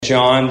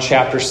John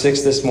chapter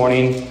 6 this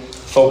morning,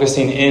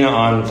 focusing in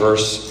on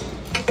verse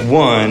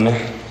 1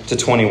 to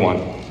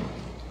 21.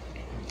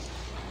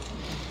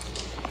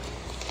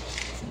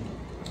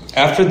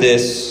 After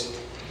this,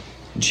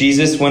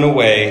 Jesus went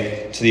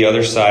away to the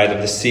other side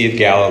of the Sea of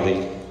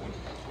Galilee,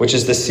 which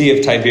is the Sea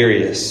of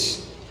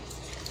Tiberias.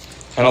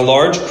 And a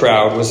large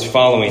crowd was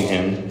following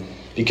him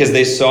because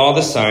they saw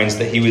the signs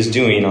that he was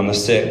doing on the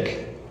sick.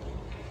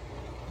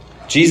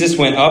 Jesus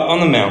went up on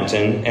the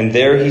mountain, and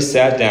there he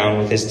sat down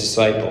with his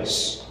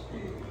disciples.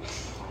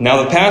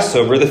 Now the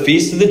Passover, the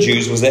feast of the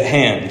Jews, was at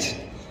hand.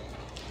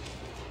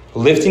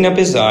 Lifting up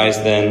his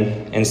eyes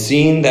then, and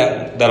seeing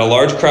that a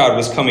large crowd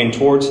was coming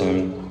towards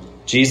him,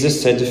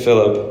 Jesus said to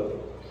Philip,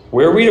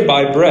 "Where are we to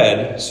buy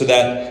bread so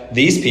that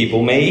these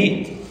people may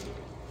eat?"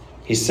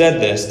 He said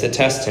this to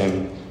test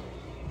him,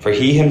 for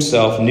he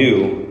himself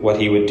knew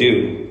what he would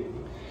do.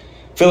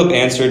 Philip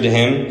answered to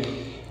him,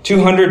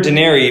 200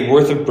 denarii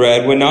worth of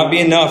bread would not be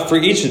enough for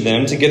each of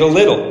them to get a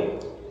little.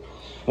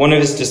 One of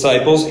his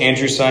disciples,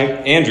 Andrew,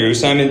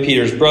 Simon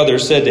Peter's brother,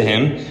 said to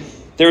him,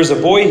 "There is a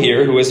boy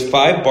here who has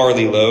 5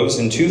 barley loaves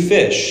and 2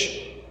 fish.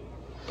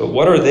 But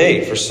what are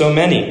they for so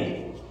many?"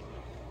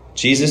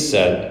 Jesus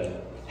said,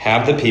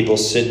 "Have the people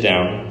sit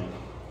down."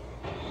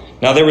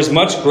 Now there was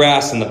much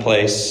grass in the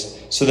place,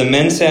 so the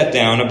men sat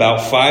down,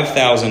 about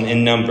 5,000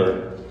 in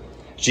number.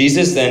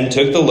 Jesus then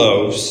took the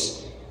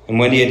loaves, and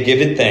when he had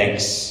given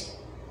thanks,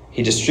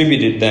 he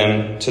distributed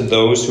them to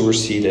those who were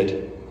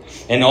seated,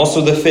 and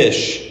also the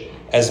fish,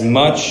 as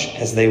much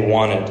as they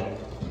wanted.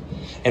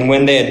 And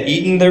when they had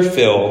eaten their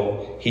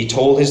fill, he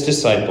told his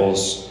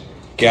disciples,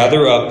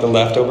 "Gather up the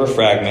leftover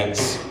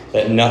fragments,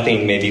 that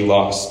nothing may be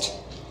lost."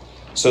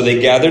 So they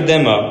gathered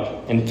them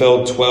up and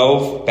filled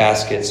 12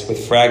 baskets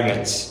with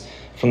fragments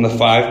from the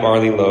 5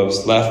 barley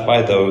loaves left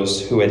by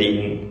those who had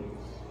eaten.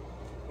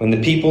 When the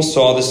people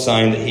saw the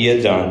sign that he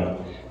had done,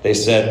 they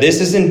said,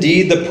 "This is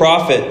indeed the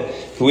prophet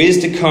who is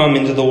to come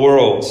into the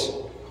world."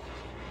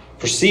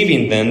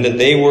 Perceiving then that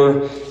they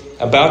were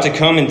about to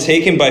come and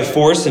take him by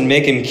force and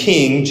make him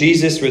king,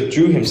 Jesus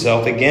withdrew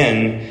himself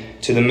again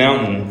to the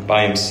mountain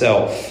by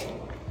himself.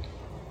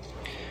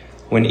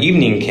 When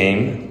evening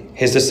came,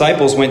 his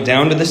disciples went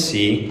down to the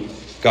sea,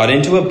 got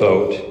into a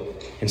boat,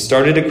 and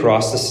started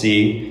across the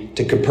sea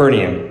to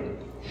Capernaum.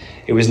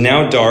 It was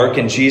now dark,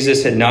 and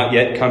Jesus had not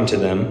yet come to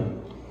them.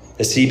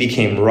 The sea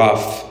became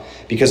rough,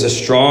 because a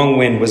strong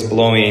wind was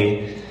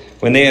blowing.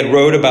 When they had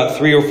rowed about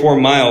 3 or 4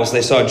 miles,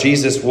 they saw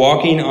Jesus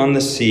walking on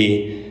the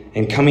sea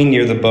and coming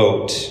near the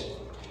boat,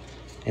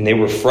 and they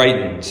were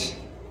frightened.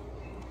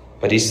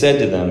 But he said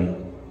to them,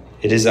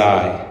 "It is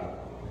I.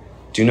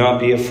 Do not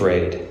be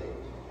afraid."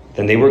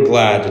 Then they were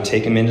glad to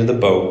take him into the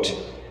boat,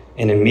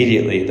 and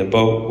immediately the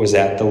boat was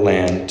at the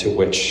land to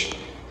which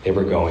they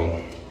were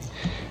going.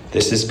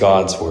 This is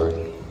God's word.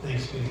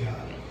 Thanks be to God.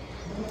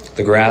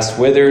 The grass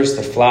withers,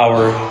 the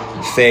flower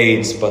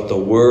fades, but the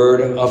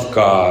word of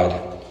God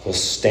will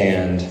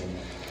stand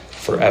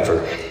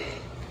forever.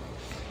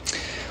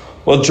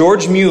 Well,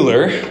 George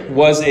Mueller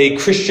was a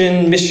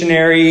Christian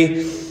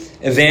missionary,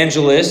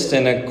 evangelist,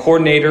 and a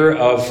coordinator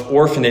of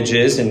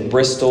orphanages in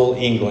Bristol,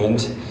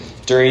 England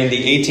during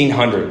the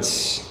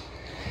 1800s.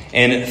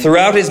 And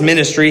throughout his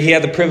ministry, he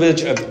had the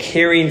privilege of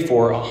caring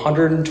for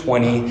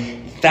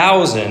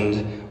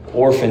 120,000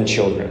 orphan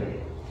children.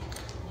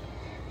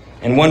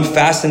 And one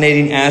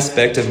fascinating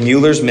aspect of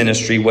Mueller's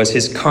ministry was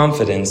his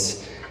confidence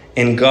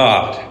in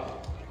God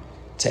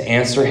to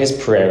answer his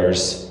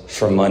prayers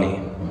for money.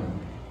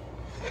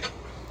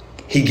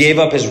 He gave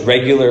up his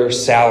regular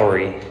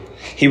salary.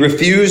 He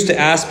refused to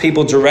ask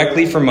people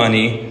directly for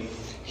money.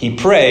 He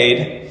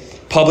prayed,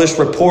 published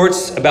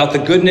reports about the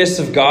goodness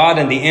of God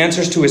and the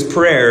answers to his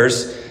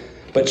prayers,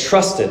 but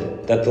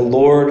trusted that the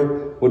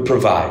Lord would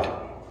provide.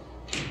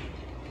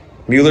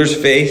 Mueller's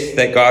faith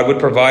that God would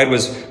provide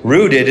was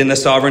rooted in the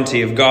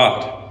sovereignty of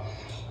God.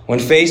 When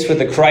faced with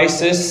a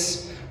crisis,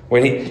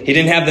 when he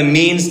didn't have the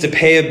means to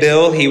pay a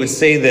bill, he would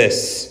say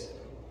this,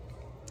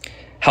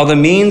 "How the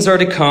means are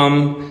to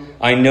come,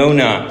 I know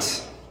not,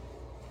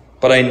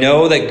 but I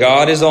know that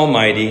God is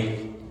almighty,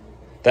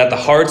 that the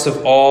hearts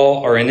of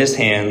all are in his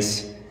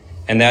hands,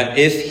 and that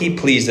if he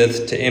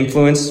pleaseth to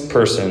influence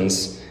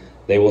persons,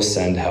 they will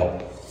send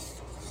help."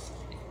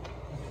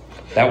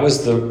 That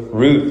was the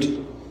root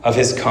of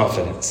his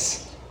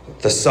confidence,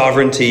 the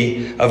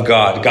sovereignty of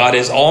God. God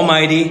is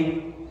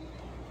almighty.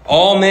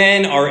 All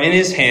men are in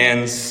his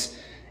hands.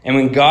 And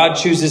when God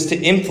chooses to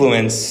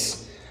influence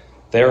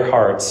their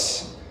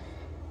hearts,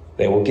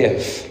 they will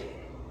give.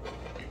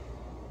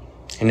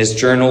 In his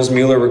journals,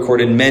 Mueller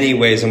recorded many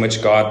ways in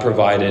which God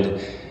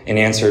provided and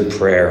answered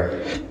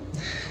prayer.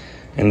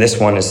 And this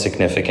one is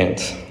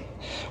significant.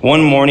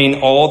 One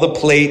morning, all the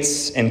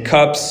plates and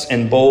cups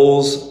and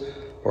bowls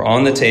were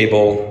on the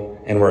table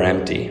and were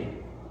empty.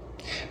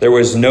 There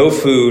was no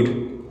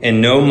food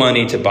and no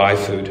money to buy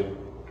food.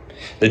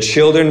 The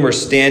children were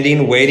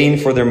standing waiting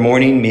for their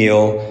morning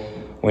meal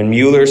when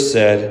Mueller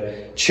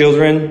said,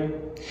 "Children,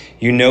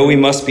 you know we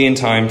must be in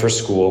time for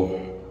school."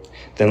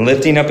 Then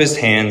lifting up his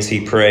hands, he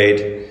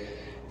prayed,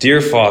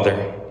 "Dear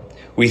Father,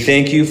 We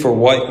thank you for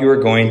what you are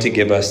going to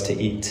give us to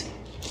eat."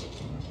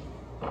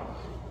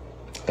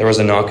 There was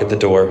a knock at the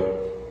door.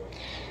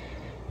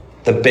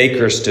 The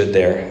baker stood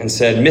there and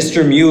said,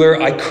 "Mr. Mueller,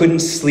 I couldn't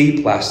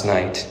sleep last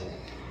night.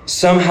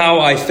 Somehow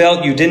I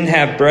felt you didn't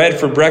have bread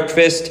for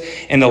breakfast,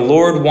 and the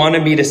Lord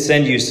wanted me to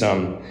send you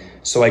some.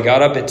 So I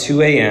got up at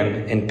 2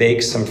 a.m. and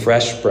baked some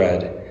fresh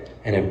bread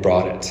and have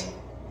brought it."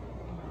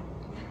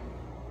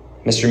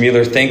 Mr.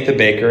 Mueller thanked the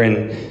baker,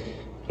 and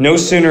no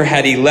sooner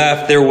had he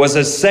left, there was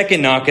a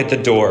second knock at the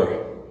door,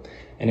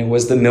 and it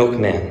was the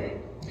milkman.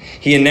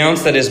 He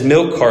announced that his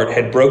milk cart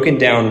had broken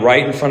down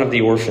right in front of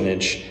the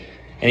orphanage,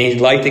 and he'd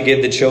like to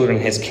give the children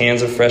his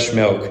cans of fresh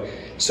milk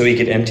so he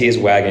could empty his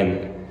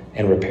wagon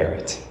and repair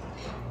it.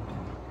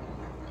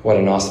 What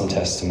an awesome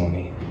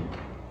testimony.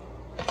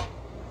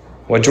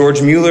 What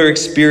George Mueller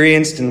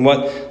experienced and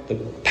what the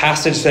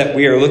passage that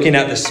we are looking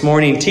at this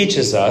morning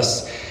teaches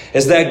us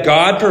is that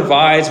God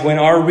provides when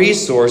our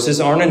resources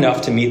aren't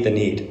enough to meet the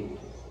need.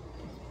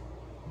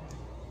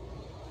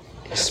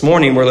 This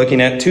morning we're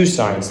looking at two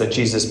signs that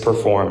Jesus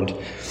performed.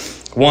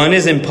 One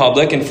is in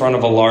public in front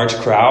of a large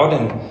crowd,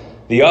 and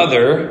the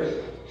other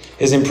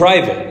is in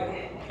private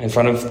in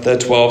front of the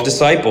 12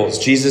 disciples.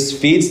 Jesus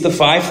feeds the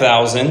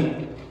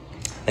 5,000,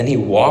 and he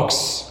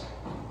walks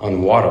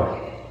on water.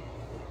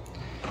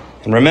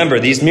 And remember,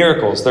 these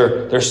miracles,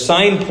 they're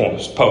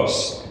signposts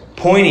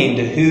pointing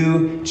to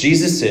who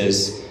Jesus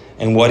is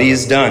and what he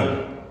has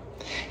done.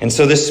 And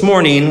so this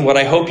morning, what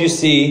I hope you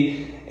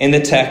see in the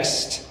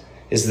text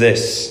is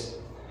this: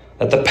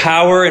 that the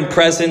power and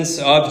presence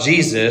of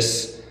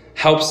Jesus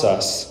helps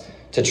us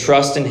to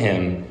trust in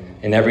him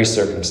in every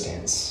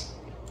circumstance.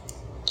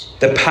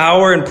 The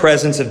power and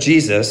presence of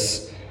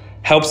Jesus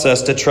helps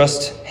us to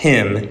trust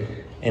him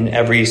in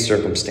every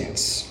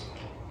circumstance.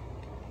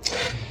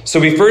 So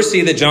we first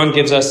see that John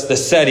gives us the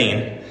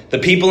setting, the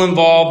people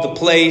involved, the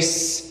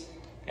place,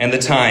 and the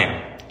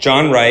time.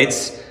 John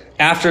writes,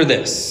 "After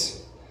this,"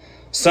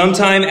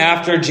 sometime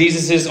after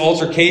Jesus'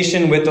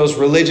 altercation with those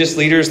religious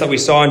leaders that we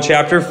saw in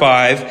chapter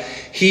 5,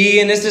 he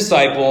and his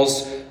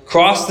disciples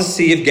crossed the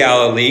Sea of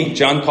Galilee.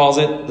 John calls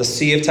it the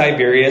Sea of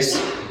Tiberias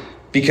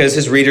because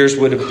his readers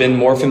would have been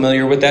more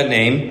familiar with that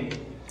name.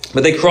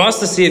 But they crossed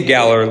the Sea of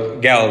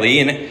Galilee,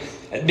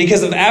 and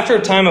because after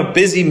a time of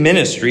busy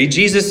ministry,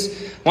 Jesus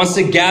wants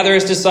to gather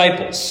his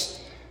disciples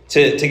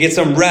to get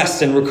some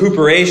rest and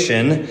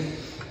recuperation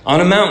on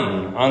a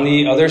mountain on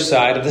the other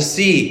side of the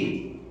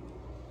sea.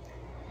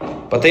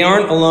 But they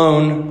aren't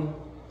alone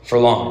for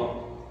long,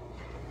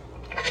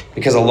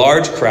 because a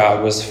large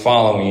crowd was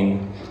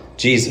following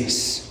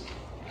Jesus.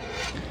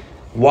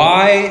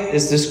 Why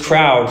is this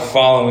crowd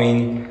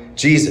following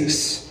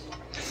Jesus?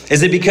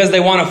 Is it because they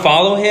want to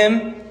follow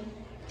him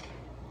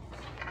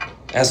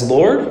as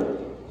Lord?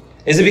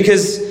 Is it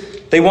because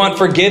they want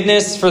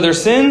forgiveness for their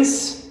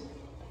sins?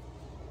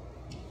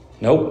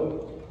 Nope.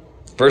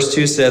 Verse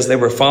 2 says they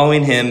were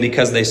following him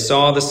because they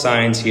saw the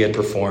signs he had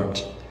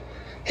performed.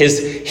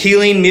 His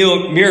healing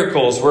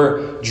miracles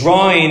were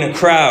drawing a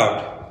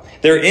crowd.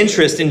 Their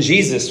interest in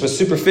Jesus was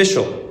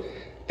superficial.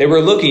 They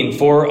were looking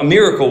for a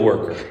miracle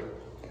worker.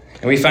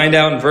 And we find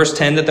out in verse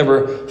 10 that there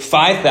were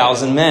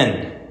 5,000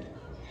 men.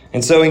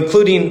 And so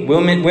including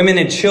women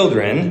and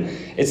children,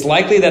 it's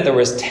likely that there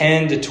was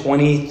 10 to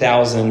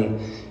 20,000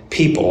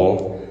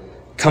 people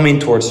coming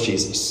towards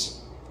Jesus.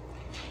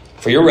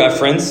 For your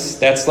reference,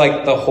 that's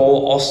like the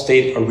whole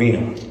Allstate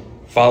Arena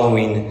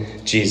following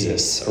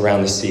Jesus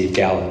around the Sea of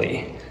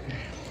Galilee.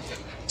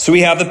 So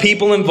we have the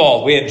people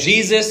involved. We have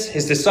Jesus,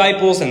 his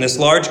disciples, and this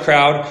large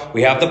crowd.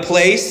 We have the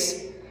place,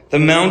 the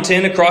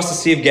mountain across the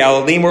Sea of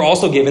Galilee, and we're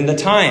also given the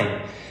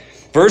time.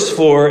 Verse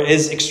 4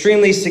 is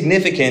extremely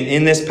significant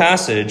in this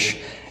passage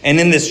and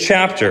in this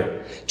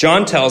chapter.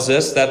 John tells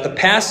us that the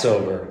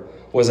Passover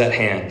was at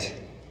hand.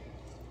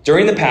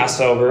 During the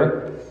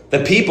Passover, the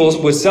peoples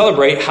would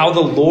celebrate how the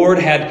Lord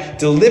had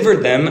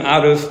delivered them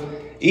out of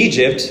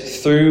Egypt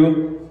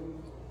through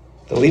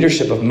the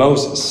leadership of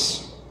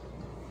Moses.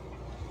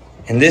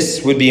 And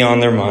this would be on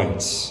their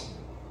minds.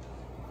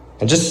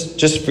 And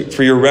just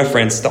for your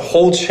reference, the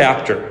whole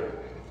chapter,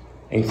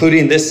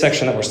 including this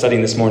section that we're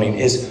studying this morning,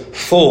 is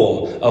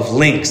full of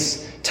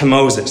links to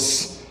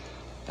Moses.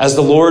 As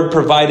the Lord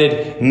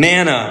provided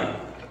manna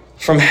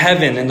from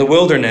heaven in the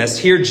wilderness,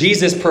 here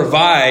Jesus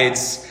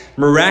provides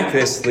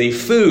miraculously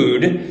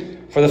food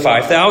for the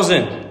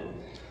 5,000.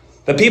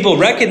 The people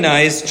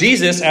recognize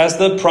Jesus as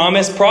the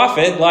promised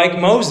prophet like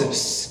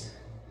Moses.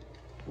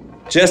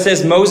 Just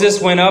as Moses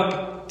went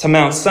up to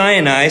Mount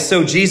Sinai,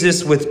 so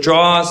Jesus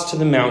withdraws to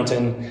the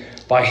mountain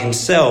by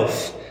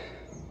himself.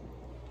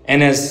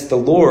 And as the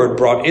Lord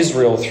brought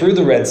Israel through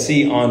the Red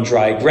Sea on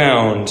dry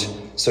ground,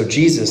 so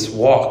Jesus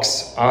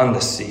walks on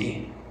the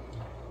sea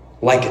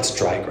like it's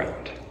dry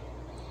ground.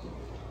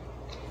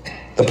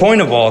 The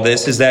point of all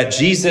this is that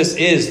Jesus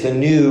is the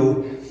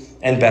new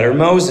and better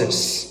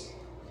Moses.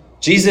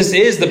 Jesus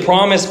is the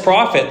promised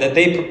prophet that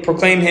they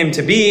proclaim him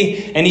to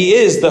be, and he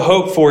is the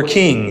hoped-for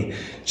king.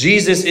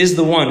 Jesus is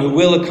the one who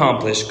will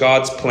accomplish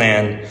God's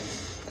plan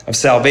of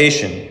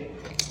salvation.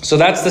 So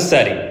that's the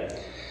setting.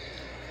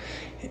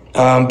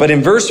 But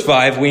in verse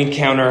 5, we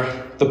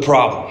encounter the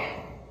problem.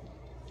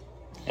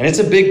 And it's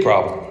a big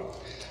problem.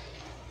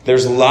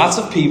 There's lots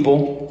of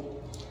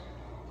people,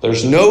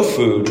 there's no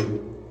food,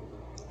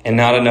 and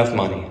not enough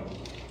money.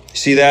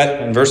 See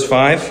that in verse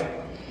 5?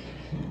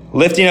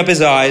 Lifting up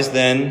his eyes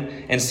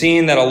then, and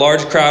seeing that a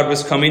large crowd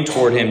was coming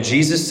toward him,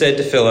 Jesus said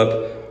to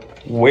Philip,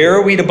 "Where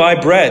are we to buy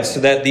bread so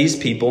that these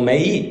people may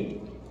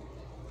eat?"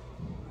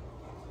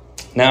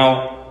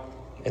 Now,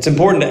 it's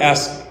important to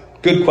ask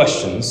good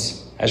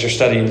questions as you're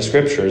studying the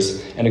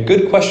scriptures. And a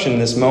good question in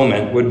this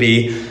moment would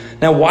be,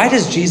 now why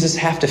does Jesus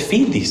have to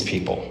feed these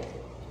people?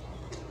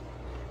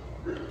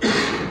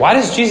 Why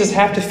does Jesus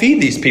have to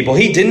feed these people?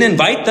 He didn't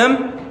invite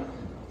them.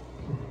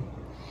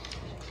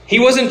 He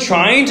wasn't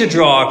trying to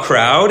draw a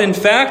crowd. In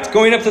fact,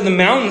 going up to the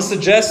mountain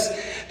suggests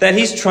that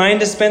he's trying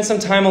to spend some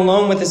time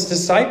alone with his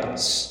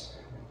disciples.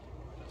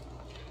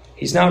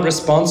 He's not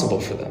responsible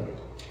for them.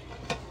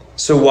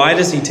 So why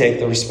does he take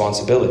the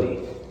responsibility?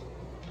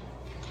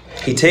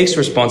 He takes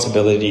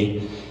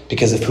responsibility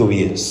because of who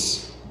he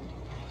is.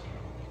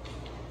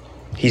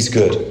 He's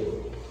good.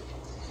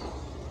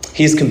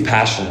 He's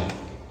compassionate.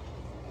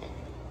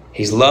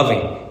 He's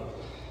loving.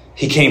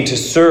 He came to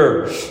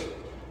serve,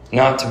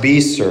 not to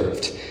be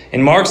served.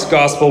 In Mark's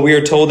gospel, we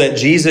are told that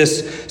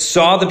Jesus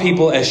saw the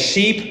people as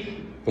sheep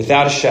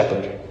without a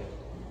shepherd.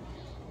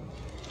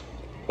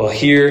 Well,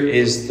 here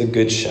is the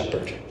good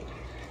shepherd,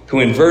 who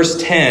in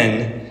verse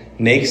 10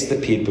 makes the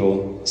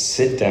people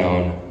sit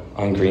down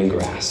on green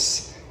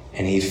grass,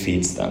 and he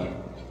feeds them.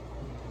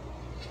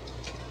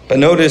 But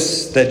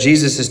notice that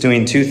Jesus is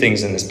doing two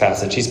things in this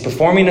passage. He's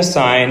performing a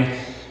sign,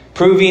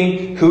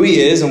 proving who he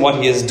is and what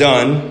he has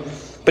done,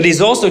 but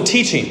he's also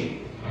teaching,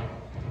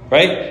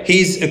 right?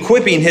 He's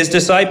equipping his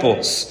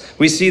disciples.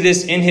 We see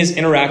this in his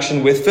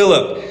interaction with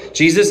Philip.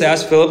 Jesus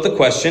asked Philip the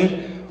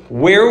question,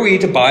 "Where are we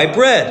to buy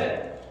bread?"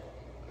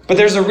 But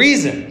there's a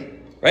reason,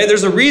 right?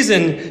 There's a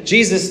reason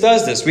Jesus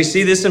does this. We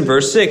see this in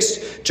verse 6.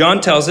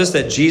 John tells us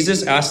that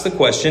Jesus asked the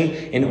question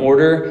in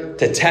order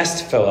to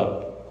test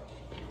Philip.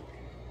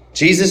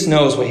 Jesus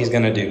knows what he's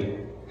going to do.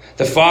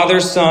 The Father,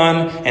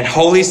 Son, and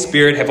Holy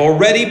Spirit have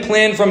already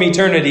planned from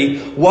eternity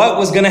what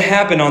was going to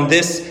happen on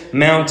this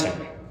mountain.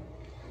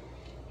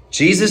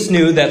 Jesus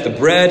knew that the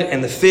bread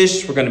and the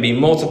fish were going to be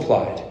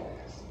multiplied.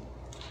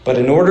 But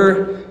in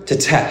order to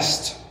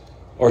test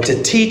or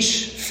to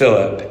teach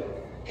Philip,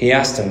 he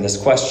asked him this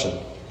question.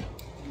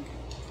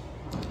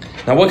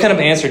 Now, what kind of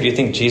answer do you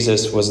think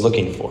Jesus was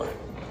looking for?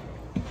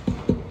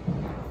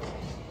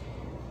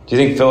 Do you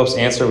think Philip's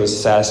answer was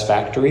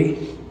satisfactory?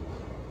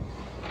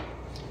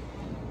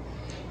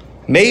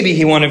 Maybe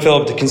he wanted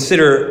Philip to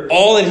consider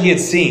all that he had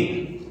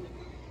seen.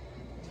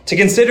 To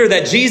consider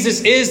that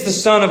Jesus is the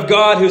Son of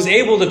God who is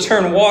able to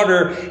turn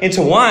water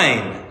into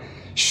wine.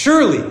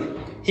 Surely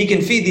he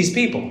can feed these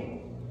people.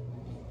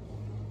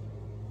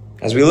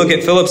 As we look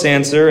at Philip's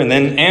answer and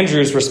then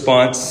Andrew's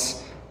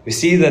response, we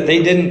see that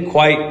they didn't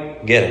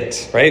quite get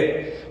it,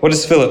 right? What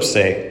does Philip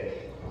say?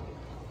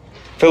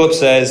 Philip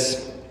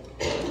says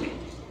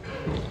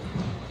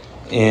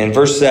in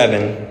verse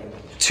 7,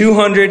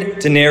 200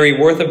 denarii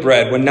worth of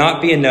bread would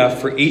not be enough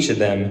for each of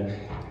them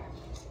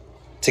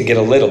to get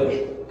a little.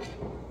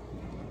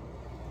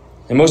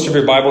 In most of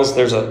your Bibles,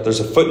 there's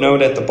a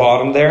footnote at the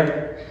bottom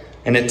there,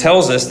 and it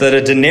tells us that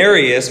a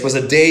denarius was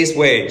a day's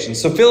wage. And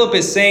so Philip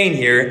is saying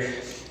here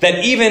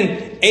that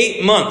even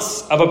 8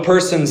 months of a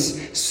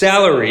person's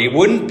salary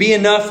wouldn't be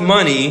enough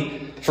money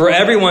for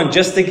everyone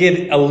just to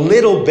get a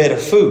little bit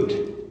of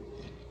food.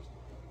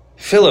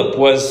 Philip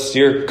was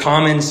your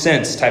common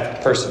sense type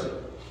of person.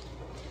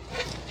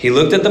 He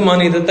looked at the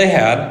money that they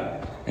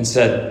had and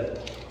said,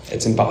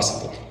 it's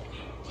impossible.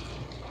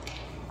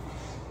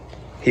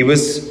 He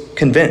was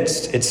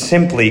convinced it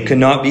simply could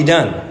not be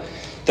done.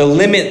 The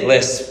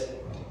limitless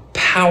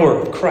power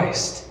of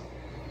Christ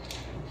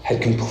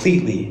had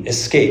completely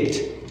escaped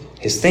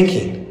his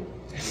thinking.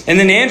 And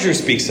then Andrew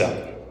speaks up.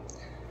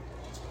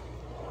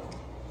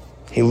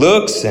 He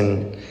looks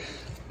and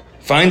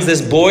finds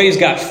this boy who's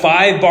got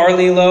 5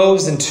 barley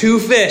loaves and 2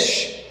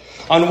 fish.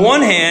 On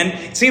one hand,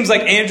 it seems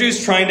like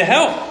Andrew's trying to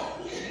help.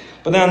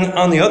 But then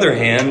on the other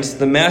hand,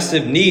 the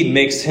massive need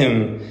makes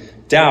him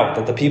doubt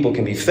that the people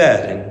can be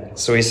fed. And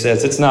so he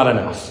says, it's not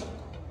enough.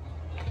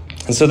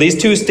 And so these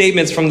two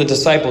statements from the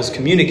disciples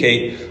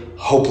communicate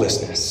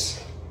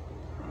hopelessness.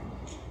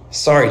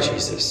 Sorry,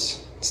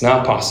 Jesus. It's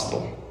not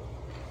possible.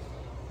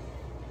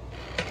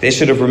 They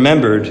should have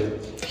remembered,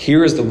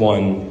 here is the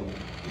one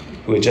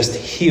who had just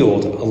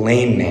healed a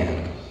lame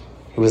man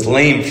who was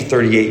lame for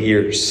 38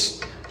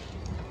 years.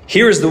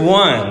 Here is the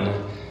one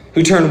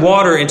who turned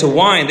water into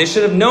wine. They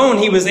should have known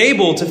he was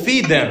able to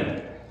feed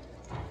them.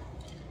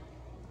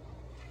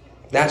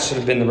 That should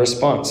have been the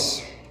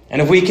response.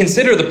 And if we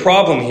consider the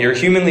problem here,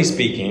 humanly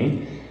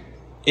speaking,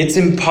 it's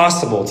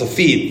impossible to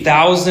feed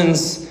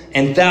thousands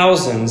and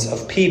thousands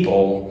of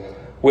people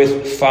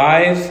with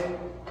 5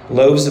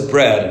 loaves of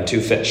bread and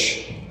 2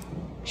 fish.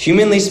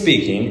 Humanly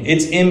speaking,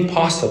 it's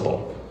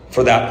impossible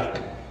for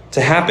that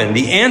to happen.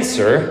 The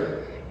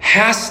answer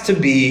has to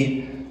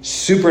be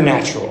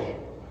supernatural.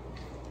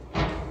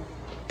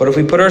 But if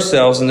we put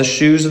ourselves in the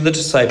shoes of the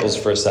disciples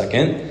for a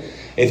second,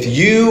 if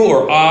you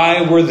or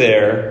I were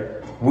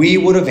there, we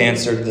would have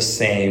answered the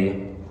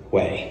same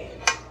way.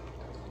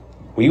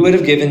 We would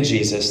have given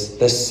Jesus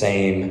the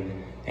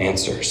same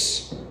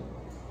answers.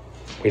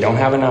 We don't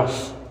have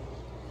enough.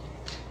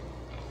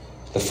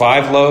 The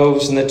 5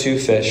 loaves and the 2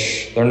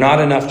 fish, they're not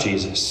enough,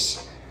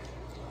 Jesus.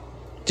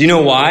 Do you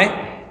know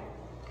why?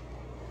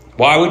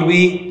 Why would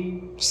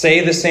we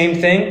say the same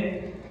thing?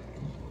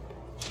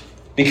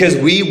 Because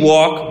we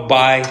walk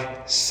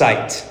by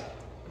sight.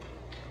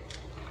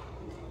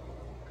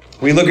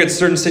 We look at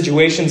certain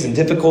situations and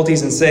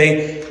difficulties and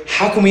say,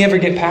 how can we ever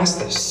get past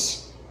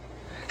this?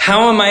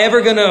 How am I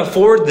ever going to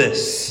afford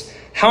this?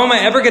 How am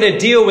I ever going to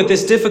deal with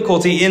this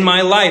difficulty in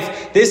my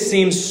life? This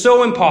seems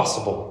so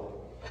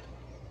impossible.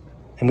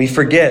 And we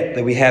forget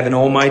that we have an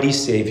almighty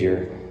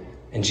Savior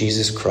in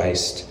Jesus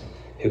Christ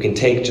who can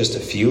take just a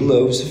few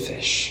loaves of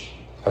fish,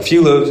 a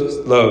few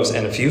loaves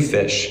and a few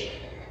fish,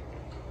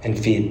 and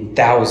feed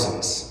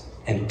thousands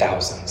and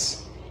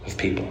thousands of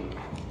people.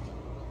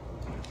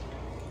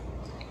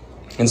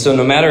 And so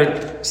no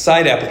matter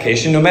side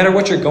application, no matter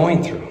what you're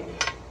going through,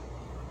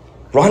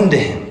 run to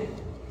him.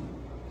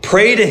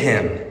 Pray to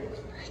him.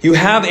 You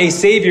have a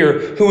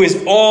Savior who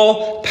is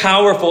all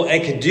powerful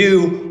and can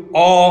do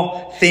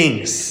all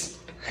things.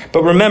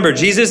 But remember,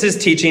 Jesus is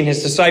teaching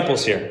his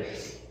disciples here.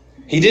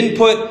 He didn't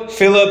put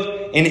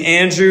Philip and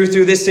Andrew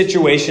through this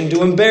situation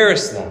to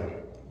embarrass them.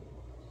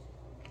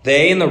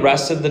 They and the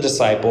rest of the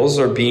disciples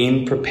are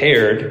being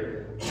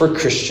prepared for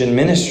Christian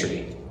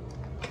ministry.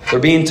 They're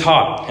being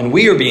taught, and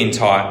we are being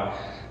taught,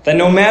 that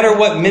no matter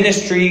what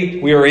ministry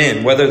we are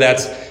in, whether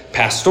that's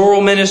pastoral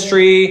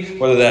ministry,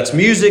 whether that's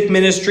music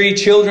ministry,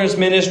 children's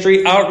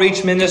ministry,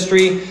 outreach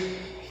ministry,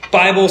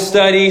 Bible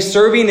study,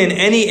 serving in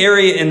any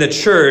area in the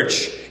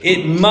church,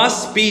 it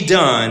must be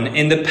done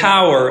in the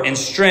power and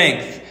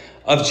strength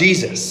of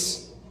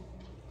Jesus.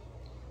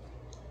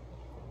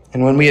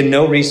 And when we have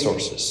no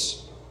resources,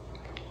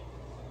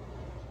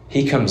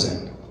 he comes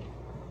in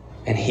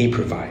and he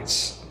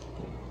provides.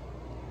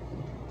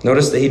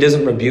 Notice that he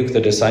doesn't rebuke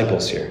the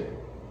disciples here.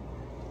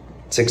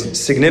 It's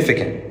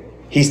significant.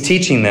 He's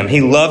teaching them. He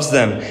loves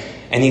them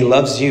and he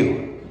loves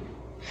you.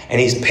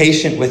 And he's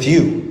patient with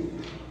you.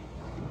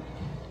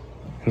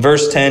 In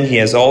verse 10, he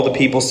has all the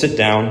people sit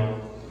down.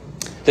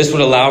 This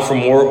would allow for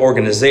more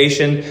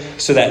organization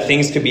so that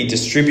things could be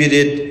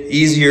distributed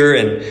easier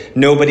and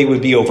nobody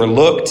would be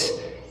overlooked.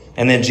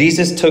 And then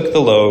Jesus took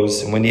the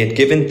loaves, and when he had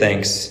given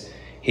thanks,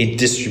 he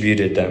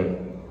distributed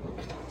them.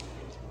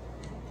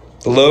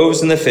 The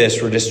loaves and the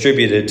fish were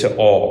distributed to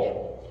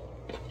all.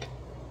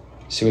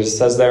 See what it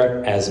says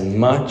there? As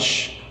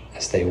much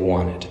as they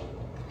wanted.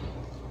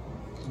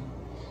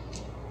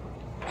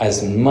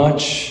 As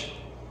much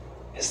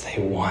as they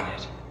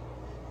wanted.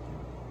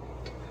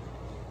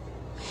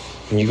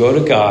 When you go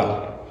to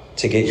God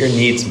to get your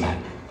needs met,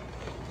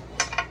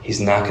 he's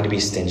not going to be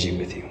stingy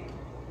with you.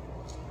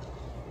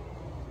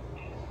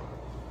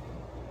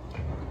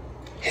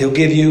 He'll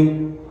give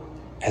you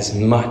as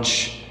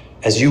much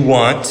as you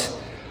want,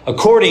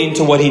 according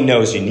to what he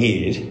knows you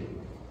need.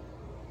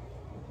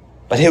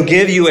 But he'll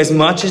give you as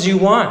much as you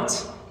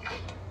want.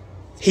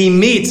 He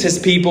meets his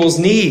people's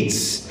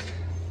needs.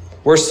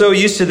 We're so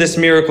used to this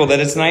miracle that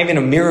it's not even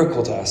a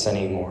miracle to us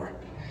anymore.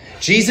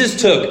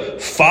 Jesus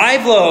took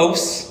 5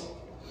 loaves,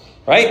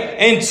 right,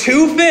 and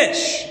 2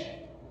 fish,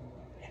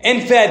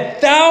 and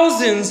fed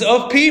thousands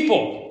of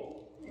people.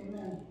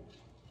 Amen.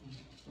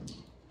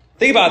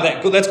 Think about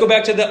that. Let's go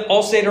back to the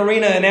Allstate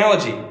Arena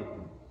analogy.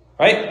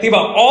 Right? Think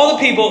about all the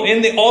people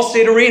in the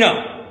Allstate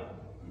Arena.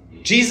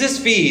 Jesus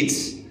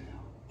feeds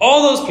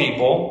all those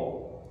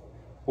people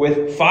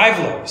with 5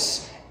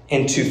 loaves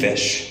and 2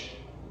 fish.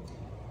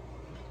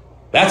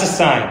 That's a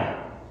sign.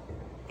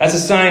 That's a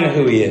sign of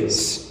who he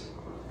is.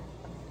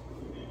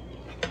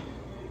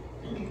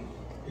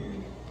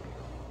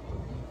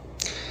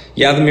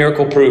 Yeah, the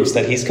miracle proves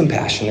that he's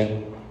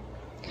compassionate,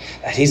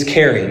 that he's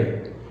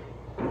caring,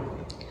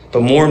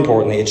 but more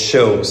importantly, it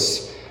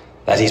shows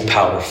that he's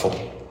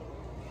powerful.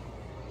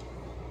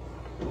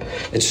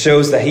 It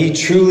shows that he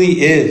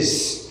truly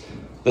is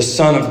the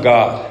Son of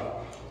God.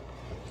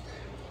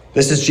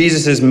 This is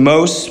Jesus'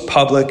 most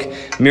public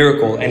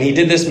miracle, and he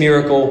did this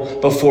miracle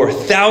before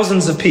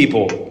thousands of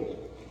people.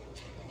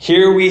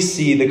 Here we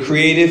see the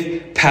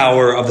creative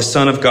power of the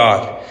Son of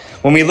God.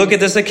 When we look at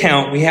this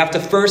account, we have to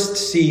first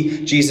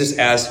see Jesus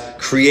as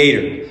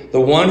creator,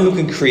 the one who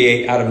can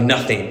create out of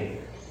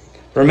nothing.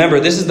 Remember,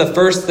 this is the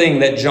first thing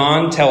that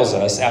John tells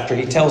us after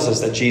he tells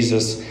us that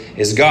Jesus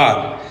is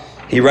God.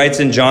 He writes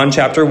in John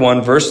chapter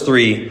 1, verse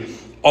 3,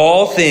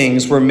 "All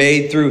things were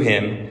made through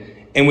him,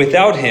 and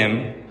without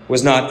him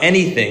was not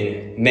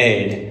anything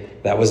made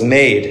that was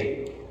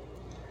made."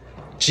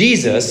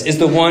 Jesus is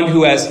the one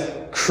who has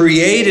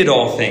created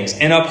all things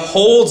and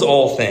upholds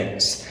all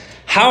things.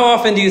 How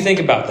often do you think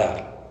about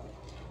that?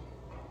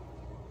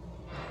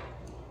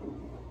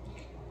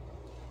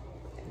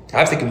 I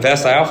have to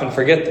confess, I often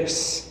forget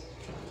this.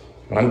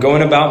 When I'm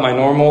going about my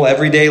normal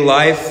everyday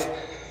life,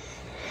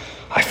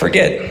 I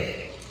forget.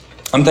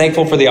 I'm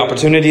thankful for the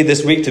opportunity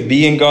this week to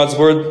be in God's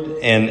Word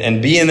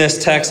and be in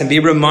this text and be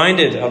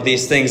reminded of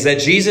these things, that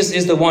Jesus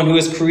is the one who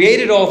has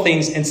created all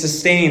things and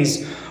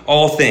sustains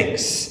all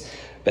things.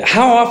 But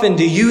how often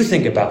do you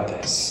think about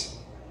this?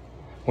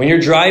 When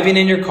you're driving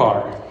in your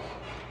car,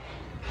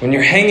 when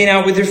you're hanging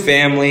out with your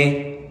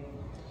family,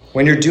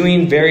 when you're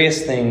doing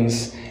various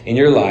things in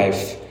your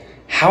life,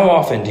 how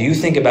often do you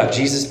think about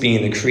Jesus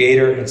being the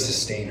creator and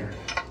sustainer?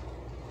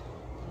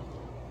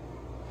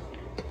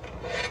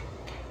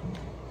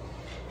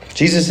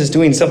 Jesus is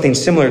doing something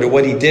similar to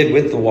what he did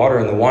with the water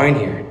and the wine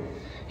here.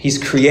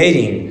 He's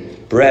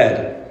creating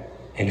bread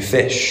and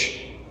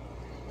fish.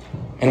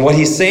 And what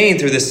he's saying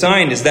through the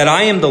sign is that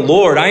I am the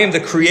Lord, I am the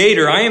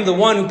creator, I am the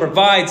one who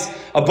provides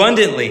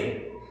abundantly.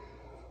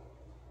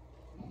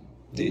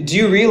 Do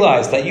you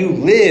realize that you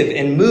live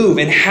and move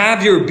and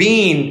have your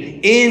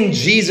being in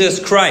Jesus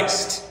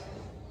Christ?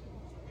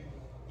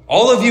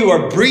 All of you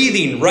are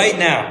breathing right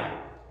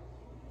now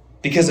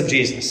because of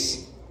Jesus.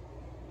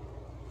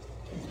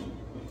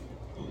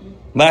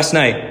 Last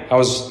night, I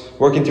was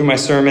working through my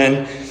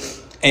sermon,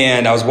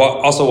 and I was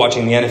also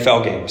watching the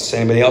NFL games.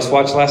 Anybody else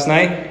watch last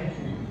night?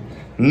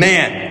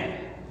 Man,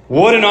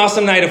 what an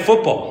awesome night of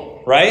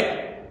football,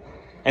 right?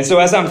 And so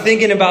as I'm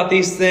thinking about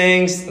these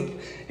things,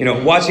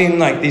 watching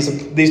like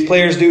these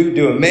players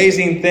do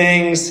amazing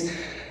things,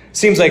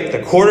 seems like the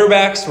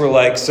quarterbacks were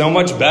like so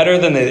much better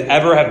than they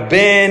ever have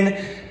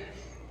been.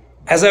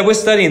 As I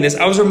was studying this,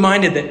 I was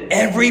reminded that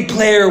every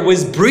player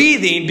was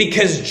breathing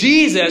because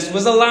Jesus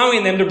was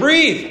allowing them to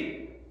breathe.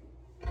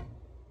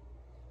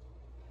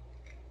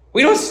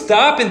 We don't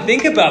stop and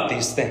think about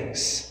these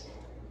things,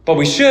 but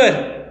we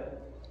should.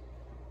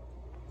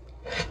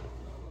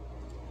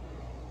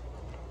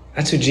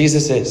 That's who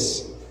Jesus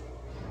is.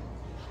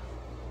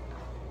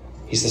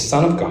 He's the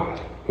Son of God,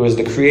 who is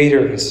the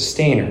creator and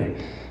sustainer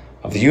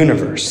of the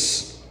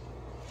universe.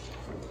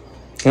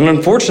 And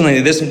unfortunately,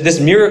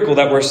 this miracle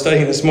that we're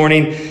studying this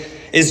morning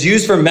is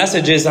used for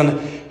messages on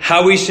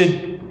how we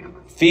should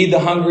feed the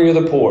hungry or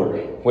the poor,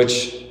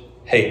 which,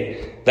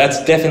 hey,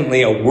 that's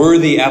definitely a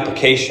worthy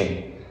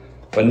application.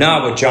 But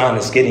not what John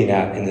is getting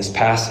at in this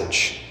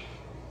passage.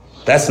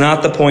 That's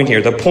not the point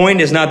here. The point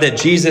is not that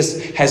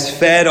Jesus has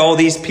fed all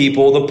these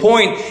people. The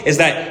point is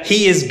that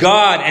he is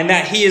God and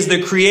that he is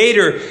the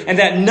creator and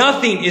that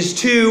nothing is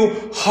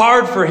too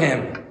hard for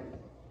him.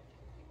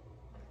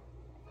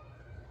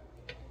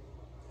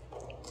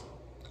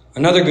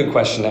 Another good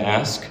question to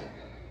ask.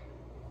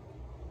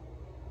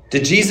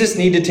 Did Jesus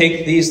need to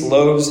take these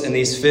loaves and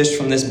these fish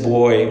from this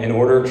boy in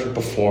order to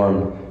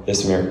perform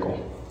this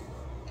miracle?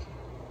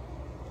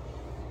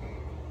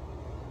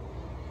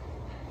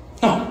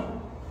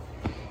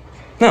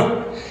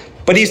 No,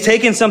 but he's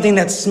taken something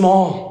that's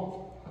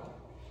small.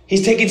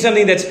 He's taking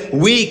something that's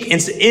weak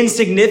and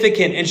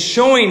insignificant and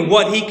showing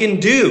what he can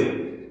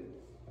do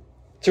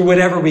through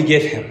whatever we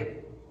give him.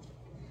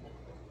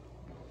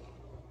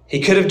 He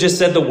could have just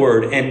said the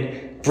word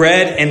and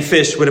bread and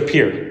fish would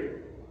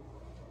appear.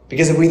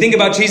 Because if we think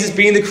about Jesus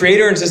being the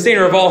creator and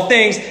sustainer of all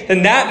things,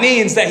 then that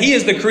means that he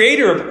is the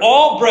creator of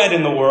all bread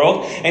in the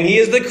world and he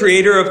is the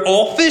creator of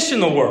all fish in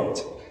the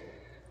world.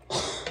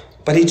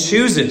 But he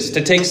chooses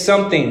to take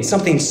something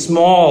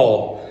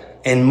small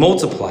and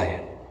multiply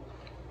it.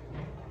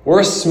 We're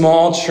a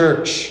small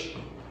church.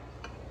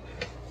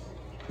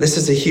 This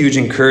is a huge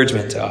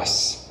encouragement to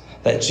us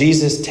that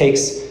Jesus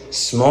takes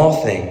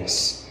small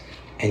things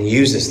and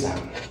uses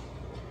them.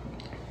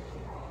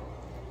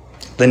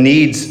 The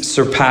needs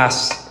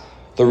surpass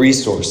the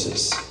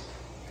resources.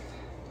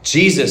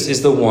 Jesus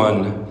is the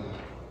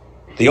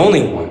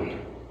only one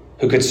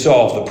who could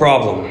solve the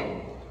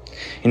problem.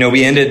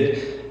 We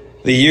ended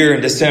the year in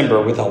December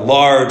with a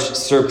large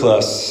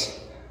surplus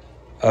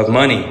of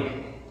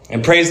money.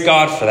 And praise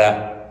God for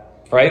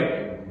that,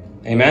 right?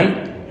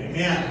 Amen?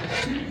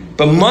 Amen.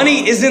 But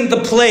money isn't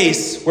the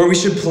place where we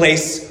should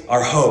place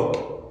our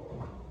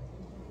hope.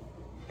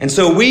 And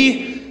so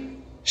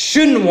we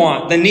shouldn't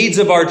want the needs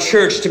of our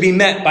church to be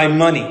met by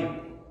money.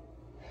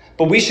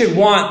 But we should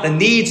want the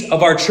needs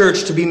of our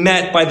church to be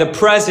met by the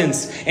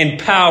presence and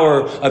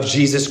power of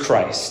Jesus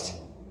Christ.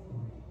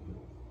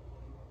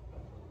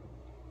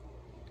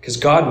 Because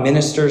God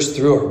ministers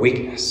through our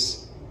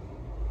weakness.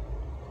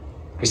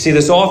 We see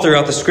this all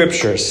throughout the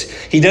scriptures.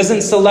 He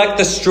doesn't select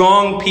the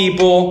strong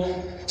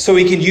people so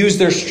he can use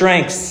their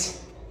strengths.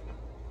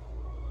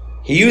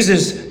 He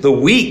uses the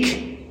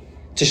weak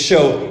to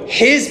show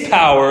his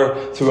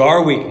power through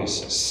our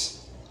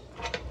weaknesses.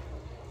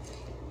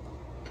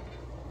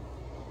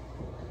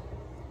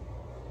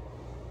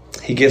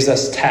 He gives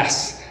us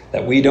tasks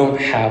that we don't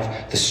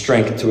have the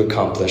strength to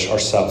accomplish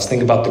ourselves.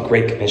 Think about the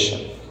Great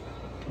Commission.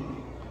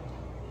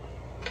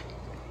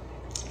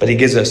 But he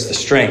gives us the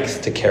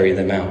strength to carry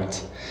them out.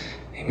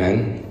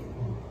 Amen.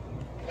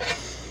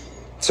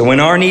 So when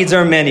our needs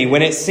are many,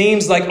 when it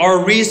seems like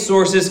our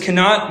resources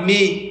cannot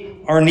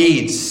meet our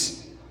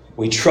needs,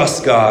 we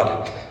trust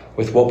God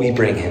with what we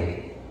bring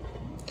him,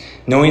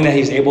 knowing that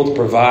he's able to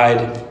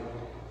provide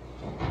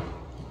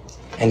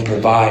and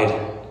provide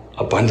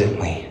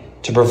abundantly,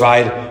 to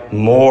provide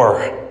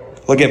more.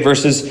 Look at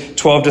verses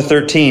 12 to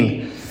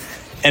 13.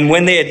 And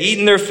when they had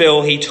eaten their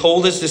fill, he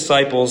told his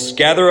disciples,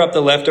 "Gather up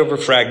the leftover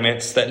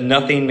fragments, that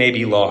nothing may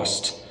be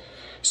lost."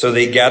 So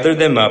they gathered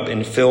them up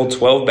and filled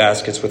 12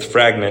 baskets with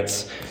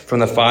fragments from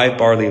the 5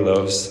 barley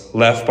loaves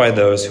left by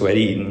those who had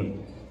eaten.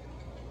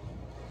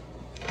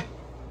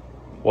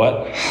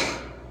 What?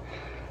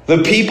 The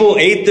people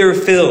ate their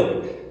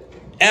fill.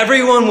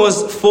 Everyone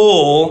was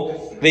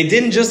full. They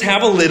didn't just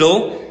have a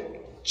little.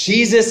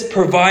 Jesus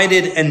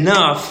provided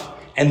enough,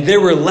 and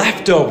there were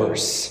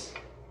leftovers.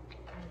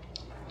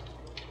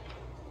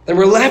 There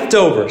were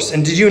leftovers.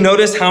 And did you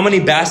notice how many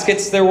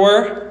baskets there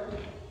were?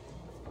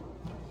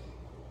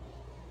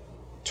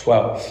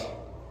 12.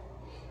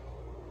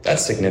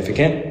 That's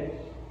significant.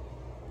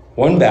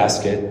 1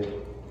 basket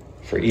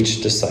for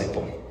each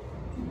disciple.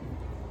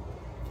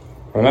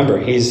 Remember,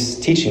 he's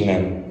teaching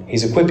them.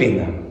 He's equipping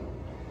them.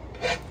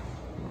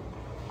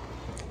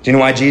 Do you know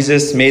why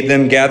Jesus made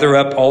them gather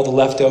up all the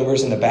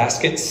leftovers in the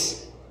baskets?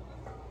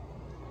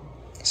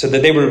 So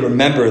that they would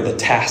remember the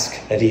task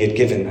that he had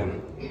given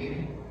them.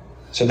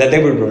 So that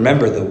they would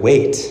remember the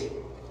weight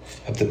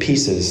of the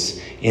pieces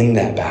in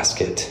that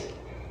basket.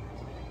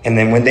 And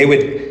then when they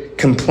would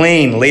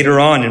complain later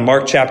on in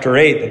Mark chapter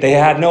 8 that they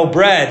had no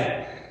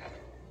bread,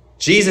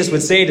 Jesus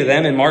would say to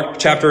them in Mark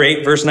chapter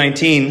 8, verse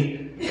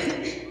 19,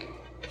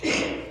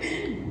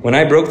 "When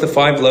I broke the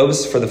 5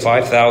 loaves for the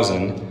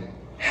 5,000,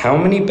 how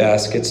many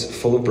baskets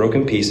full of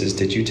broken pieces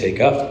did you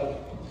take up?"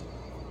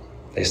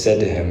 They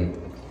said to him,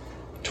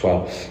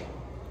 12.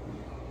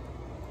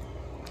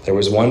 There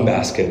was 1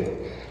 basket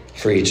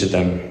for each of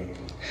them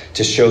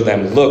to show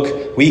them,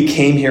 "Look, we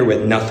came here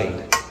with nothing,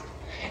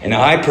 and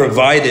I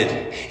provided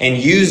and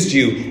used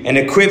you and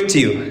equipped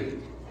you."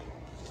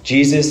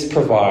 Jesus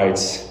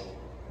provides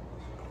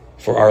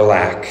for our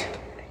lack.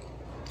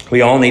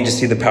 We all need to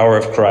see the power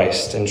of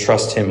Christ and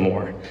trust him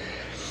more.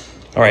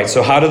 All right,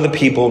 so how do the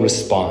people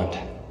respond?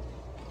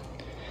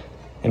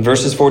 In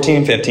verses 14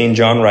 and 15,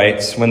 John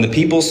writes, "When the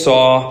people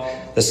saw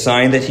the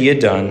sign that he had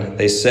done,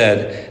 they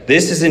said,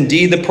 'This is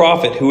indeed the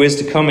prophet who is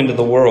to come into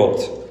the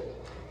world.'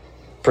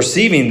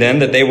 Perceiving then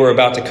that they were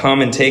about to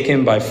come and take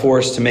him by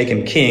force to make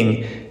him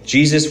king,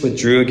 Jesus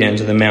withdrew again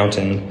to the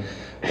mountain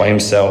by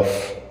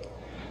himself."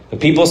 The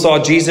people saw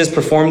Jesus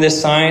perform this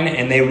sign,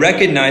 and they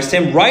recognized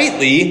him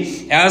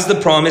rightly as the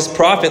promised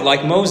prophet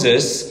like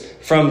Moses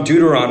from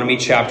Deuteronomy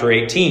chapter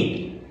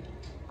 18.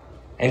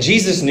 And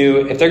Jesus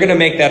knew if they're going to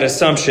make that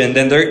assumption,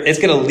 then it's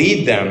going to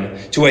lead them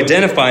to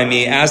identify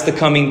me as the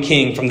coming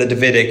king from the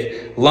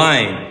Davidic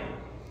line.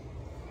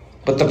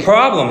 But the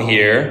problem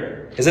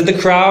here is that the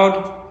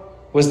crowd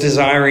was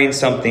desiring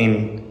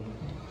something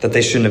that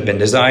they shouldn't have been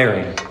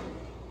desiring.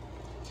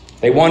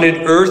 They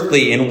wanted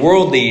earthly and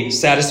worldly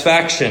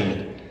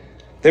satisfaction.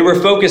 They were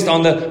focused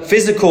on the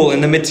physical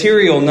and the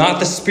material, not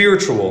the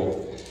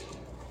spiritual.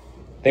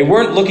 They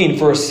weren't looking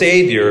for a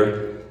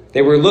savior.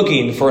 They were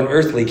looking for an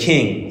earthly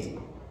king.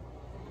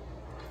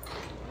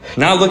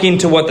 Not looking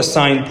to what the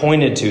sign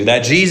pointed to,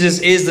 that Jesus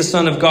is the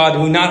Son of God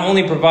who not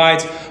only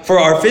provides for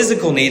our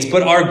physical needs,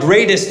 but our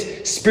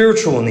greatest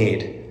spiritual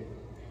need.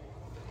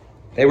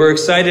 They were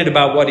excited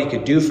about what he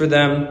could do for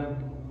them,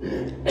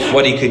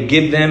 what he could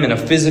give them in a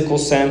physical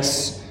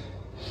sense,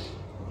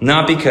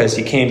 not because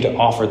he came to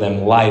offer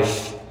them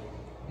life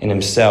in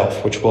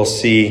himself, which we'll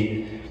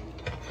see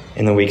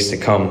in the weeks to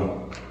come.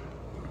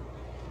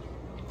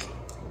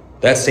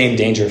 That same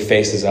danger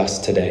faces us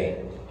today.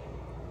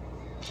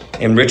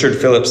 And Richard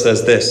Phillips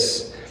says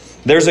this: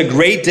 "There's a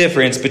great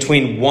difference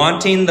between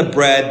wanting the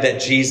bread that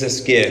Jesus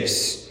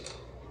gives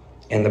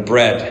and the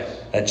bread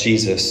that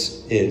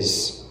Jesus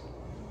is."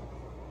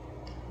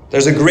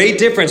 There's a great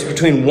difference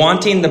between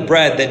wanting the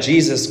bread that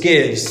Jesus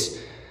gives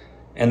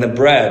and the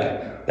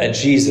bread that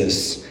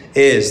Jesus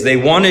is. They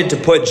wanted to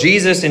put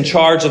Jesus in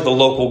charge of the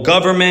local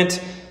government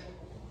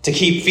to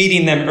keep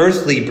feeding them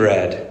earthly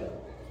bread.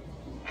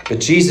 But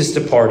Jesus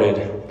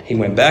departed. He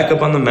went back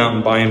up on the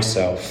mountain by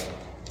himself.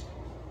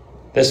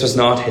 This was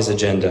not his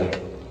agenda.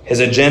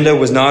 His agenda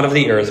was not of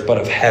the earth, but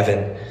of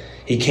heaven.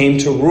 He came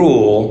to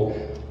rule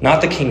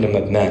not the kingdom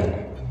of men,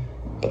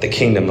 but the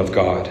kingdom of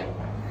God.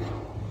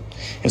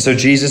 And so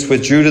Jesus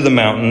withdrew to the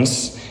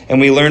mountains, and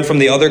we learn from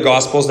the other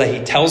Gospels that he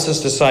tells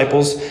his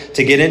disciples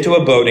to get into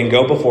a boat and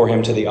go before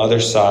him to the other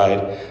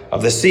side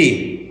of the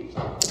sea.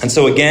 And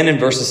so again in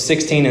verses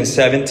 16 and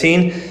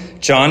 17,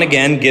 John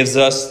again gives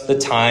us the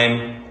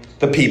time,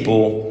 the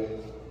people,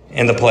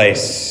 and the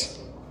place.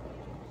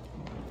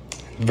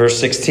 Verse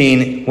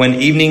 16, "When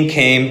evening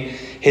came,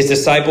 his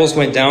disciples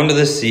went down to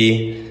the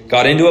sea,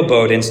 got into a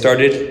boat, and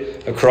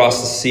started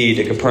across the sea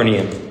to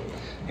Capernaum.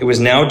 It was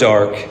now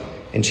dark,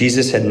 and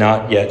Jesus had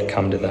not yet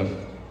come to them."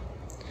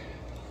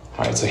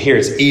 All right, so here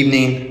it's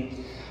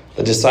evening.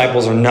 The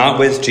disciples are not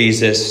with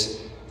Jesus.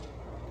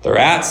 They're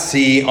at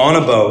sea on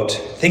a boat.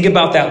 Think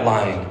about that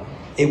line.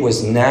 It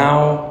was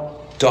now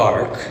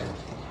dark,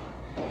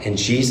 and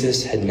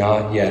Jesus had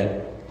not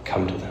yet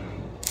come to them.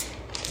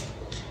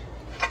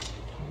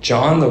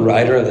 John, the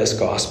writer of this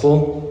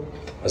gospel,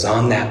 was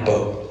on that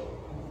boat.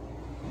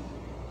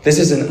 This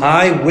is an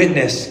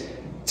eyewitness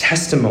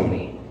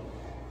testimony.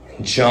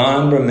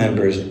 John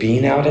remembers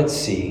being out at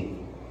sea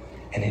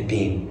and it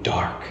being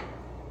dark,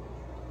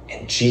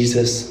 and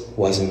Jesus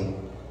wasn't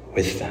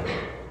with them.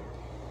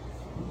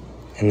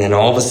 And then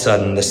all of a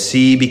sudden, the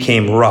sea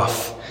became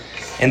rough,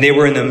 and they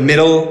were in the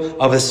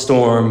middle of a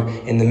storm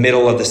in the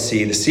middle of the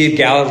sea. The Sea of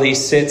Galilee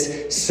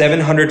sits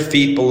 700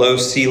 feet below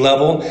sea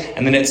level,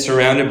 and then it's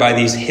surrounded by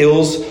these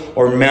hills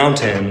or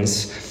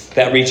mountains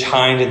that reach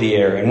high into the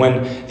air. And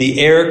when the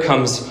air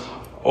comes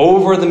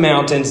over the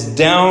mountains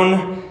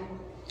down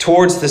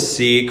towards the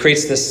sea, it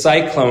creates this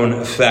cyclone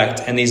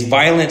effect, and these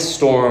violent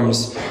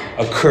storms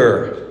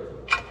occur.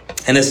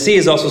 And the sea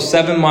is also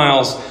 7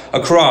 miles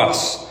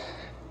across.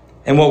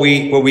 And what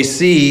we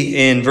see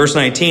in verse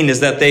 19 is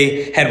that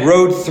they had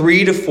rowed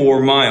 3 to 4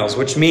 miles,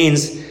 which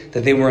means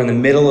that they were in the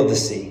middle of the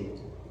sea.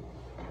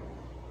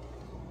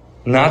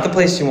 Not the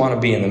place you want to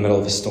be in the middle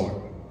of a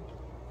storm,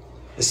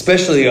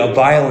 especially a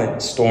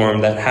violent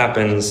storm that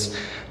happens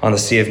on the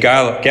Sea of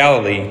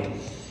Galilee.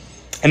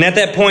 And at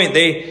that point,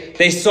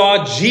 they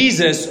saw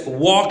Jesus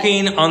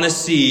walking on the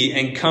sea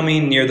and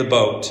coming near the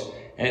boat.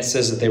 And it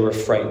says that they were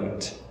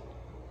frightened.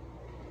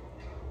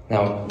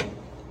 Now,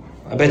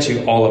 I bet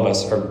you all of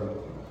us are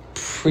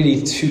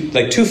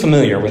too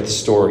familiar with the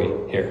story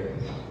here,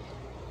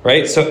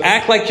 right? So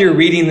act like you're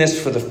reading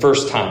this for the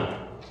first time.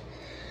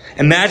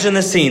 Imagine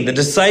the scene. The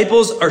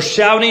disciples are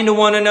shouting to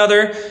one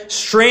another,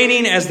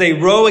 straining as they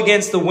row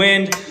against the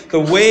wind. The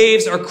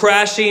waves are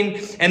crashing,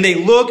 and they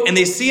look and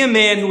they see a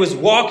man who is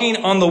walking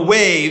on the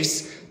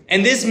waves,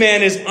 and this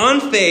man is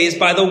unfazed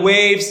by the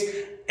waves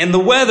and the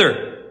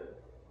weather.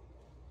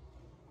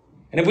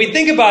 And if we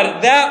think about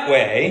it that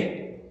way,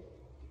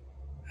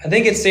 I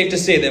think it's safe to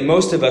say that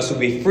most of us would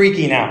be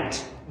freaking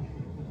out.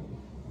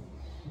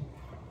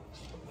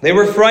 They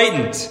were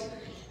frightened.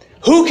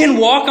 Who can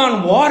walk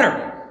on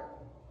water?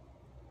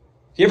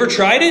 You ever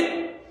tried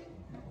it?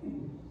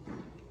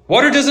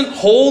 Water doesn't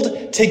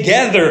hold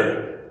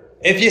together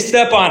if you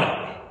step on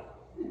it.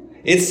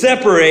 It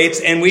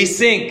separates and we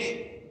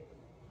sink.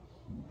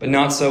 But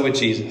not so with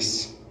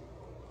Jesus.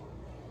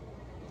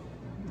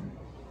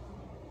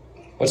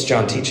 What's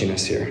John teaching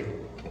us here?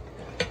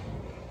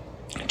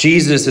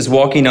 Jesus is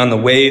walking on the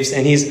waves,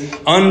 and he's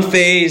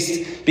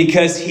unfazed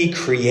because he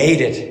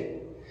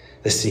created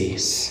the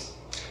seas.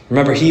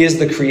 Remember, he is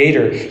the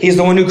creator. He's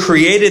the one who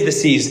created the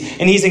seas,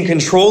 and he's in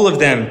control of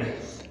them.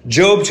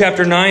 Job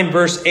chapter 9,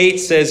 verse 8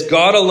 says,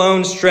 God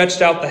alone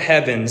stretched out the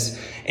heavens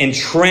and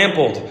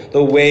trampled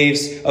the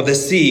waves of the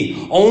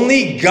sea.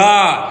 Only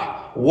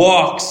God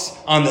walks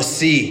on the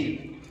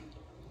sea.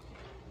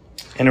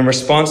 And in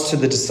response to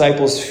the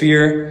disciples'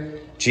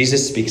 fear,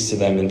 Jesus speaks to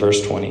them in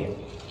verse 20.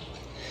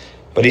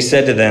 But he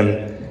said to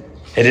them,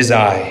 "It is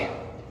I.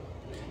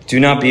 Do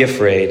not be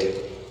afraid."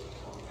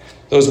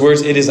 Those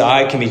words, "it is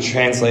I," can be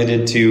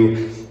translated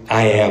to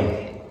 "I am."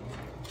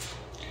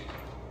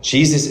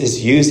 Jesus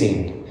is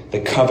using the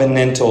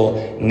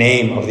covenantal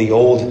name of the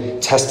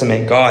Old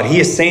Testament God.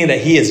 He is saying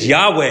that he is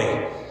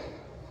Yahweh.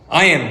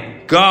 I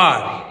am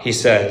God, he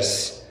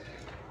says.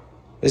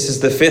 This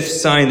is the fifth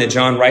sign that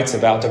John writes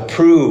about to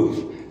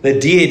prove the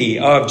deity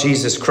of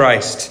Jesus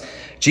Christ.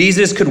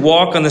 Jesus could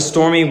walk on the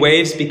stormy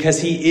waves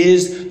because he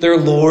is their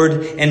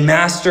Lord and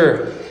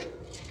Master.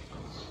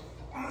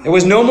 It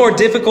was no more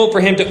difficult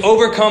for him to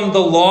overcome the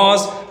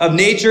laws of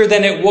nature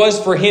than it was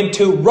for him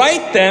to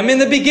write them in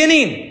the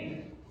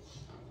beginning.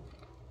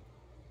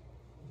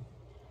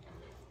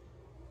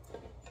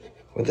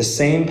 With the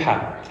same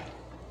power,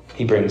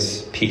 he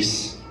brings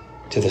peace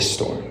to the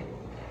storm.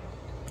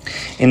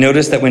 And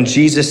notice that when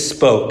Jesus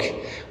spoke,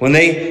 when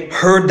they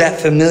heard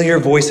that familiar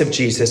voice of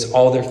Jesus,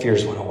 all their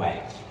fears went away.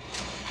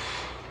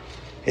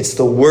 It's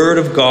the word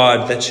of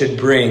God that should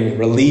bring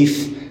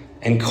relief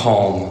and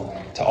calm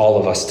to all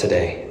of us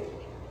today.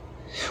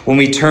 When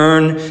we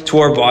turn to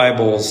our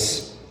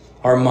Bibles,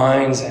 our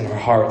minds and our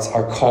hearts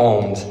are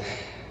calmed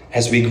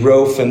as we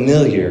grow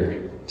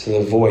familiar to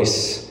the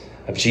voice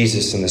of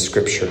Jesus in the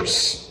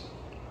Scriptures.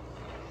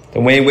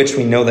 The way in which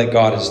we know that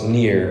God is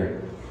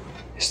near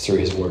is through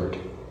his word.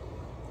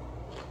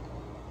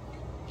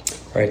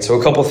 All right, so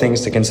a couple things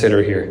to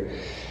consider here.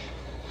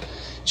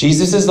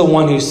 Jesus is the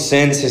one who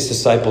sends his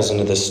disciples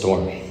into this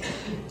storm.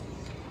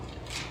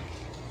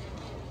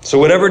 So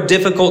whatever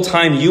difficult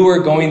time you are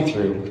going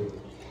through,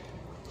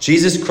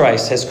 Jesus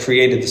Christ has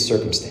created the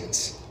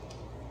circumstance.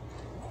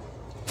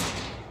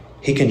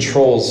 He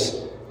controls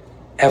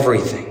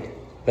everything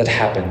that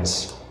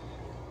happens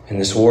in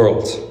this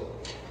world.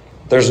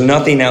 There's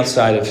nothing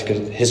outside of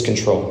his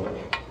control.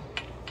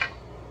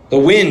 The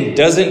wind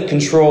doesn't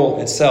control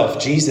itself.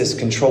 Jesus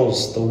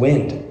controls the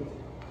wind.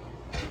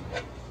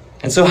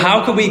 And so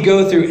how could we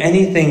go through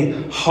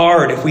anything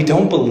hard if we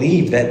don't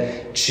believe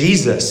that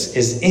Jesus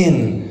is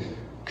in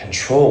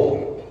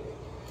control?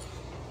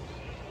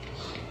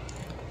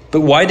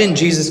 But why didn't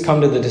Jesus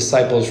come to the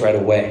disciples right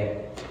away?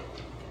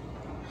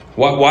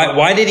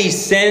 Why did he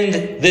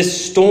send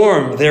this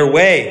storm their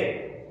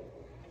way?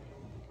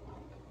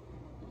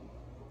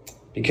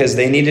 Because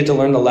they needed to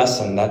learn the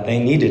lesson that they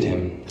needed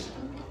him.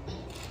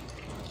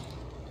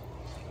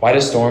 Why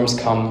do storms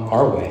come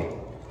our way?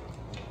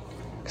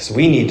 because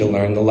we need to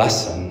learn the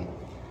lesson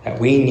that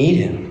we need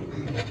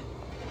him.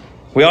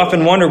 We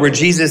often wonder where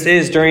Jesus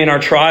is during our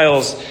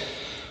trials.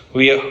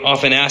 We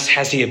often ask,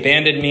 has he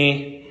abandoned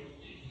me?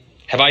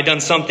 Have I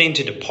done something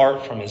to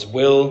depart from his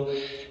will?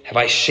 Have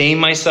I shamed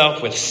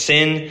myself with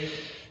sin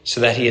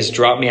so that he has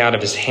dropped me out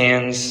of his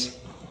hands?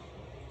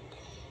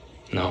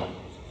 No.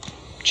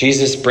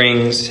 Jesus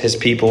brings his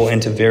people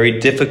into very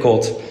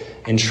difficult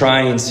and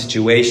trying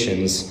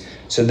situations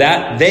so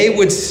that they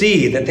would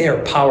see that they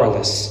are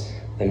powerless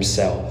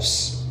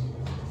themselves,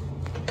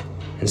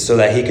 and so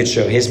that he could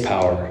show his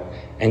power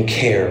and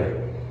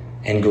care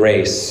and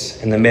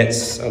grace in the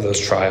midst of those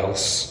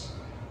trials.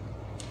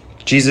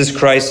 Jesus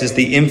Christ is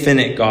the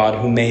infinite God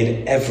who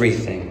made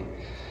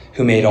everything,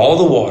 who made all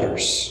the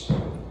waters,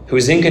 who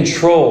is in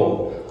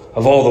control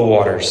of all the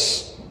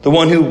waters, the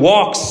one who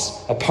walks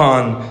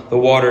upon the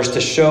waters to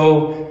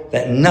show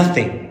that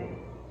nothing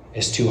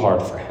is too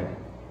hard for him.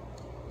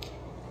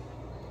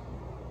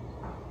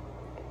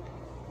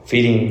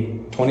 Feeding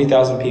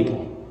 20,000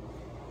 people,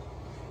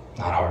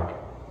 not hard.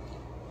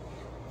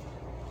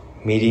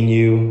 Meeting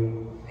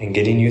you and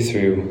getting you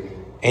through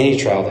any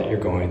trial that you're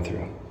going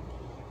through,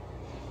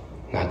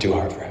 not too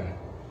hard for him.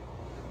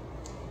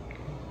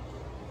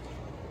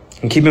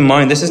 And keep in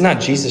mind, this is not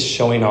Jesus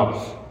showing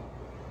off.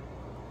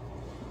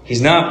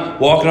 He's not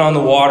walking on the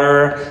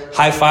water,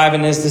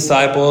 high-fiving his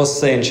disciples,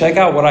 saying, check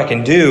out what I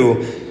can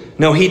do.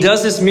 No, he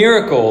does this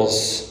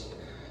miracles.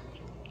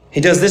 He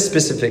does this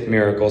specific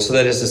miracle so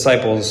that his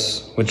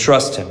disciples would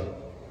trust him,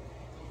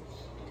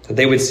 that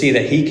they would see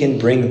that he can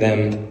bring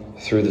them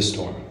through the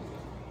storm.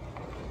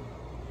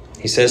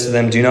 He says to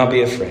them, do not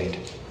be afraid.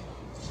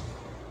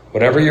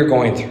 Whatever you're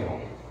going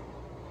through,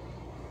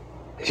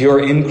 if you are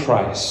in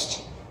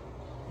Christ,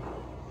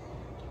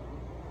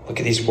 look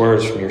at these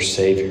words from your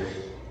Savior.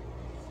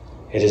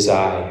 It is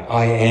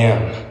I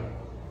am.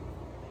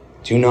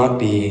 Do not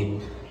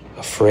be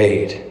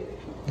afraid.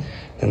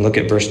 Then look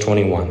at verse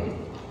 21.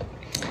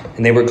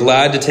 And they were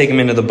glad to take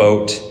him into the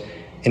boat,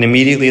 and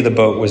immediately the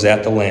boat was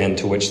at the land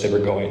to which they were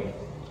going.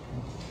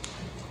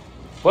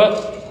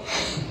 What?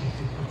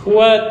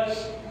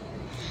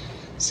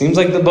 Seems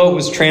like the boat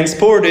was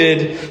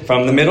transported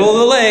from the middle of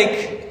the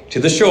lake to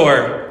the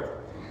shore.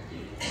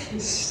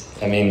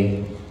 I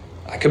mean,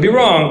 I could be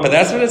wrong, but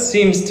that's what it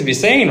seems to be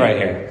saying right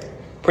here.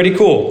 Pretty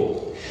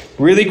cool.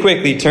 Really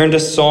quickly, turn to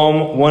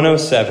Psalm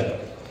 107.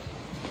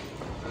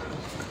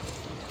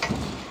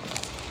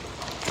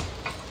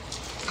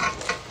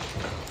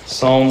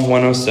 Psalm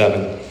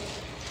 107.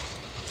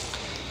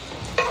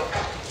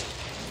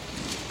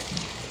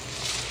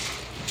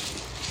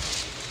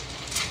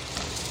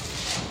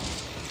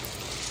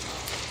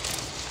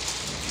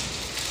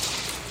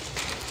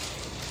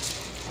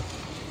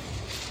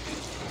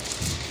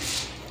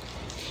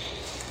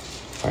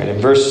 All right,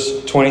 in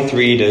verse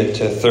 23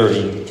 to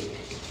 30,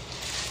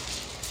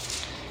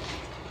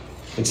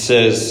 it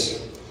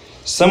says,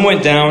 some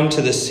went down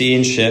to the sea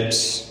in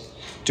ships,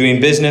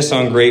 doing business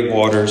on great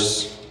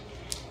waters.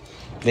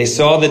 They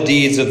saw the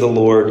deeds of the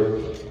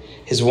Lord,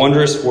 his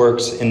wondrous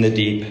works in the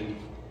deep.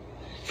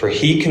 For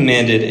he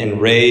commanded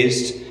and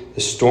raised the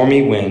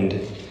stormy wind,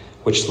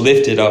 which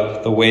lifted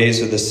up the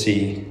waves of the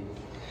sea.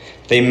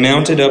 They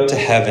mounted up to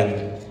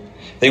heaven.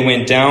 They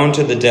went down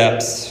to the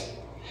depths.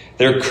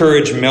 Their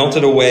courage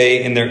melted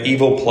away in their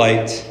evil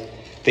plight.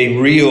 They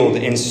reeled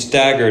and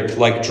staggered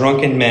like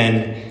drunken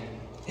men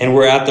and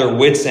were at their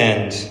wits'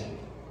 end.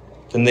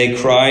 Then they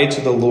cried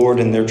to the Lord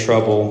in their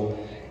trouble,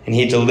 and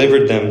he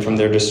delivered them from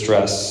their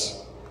distress.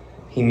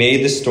 He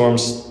made the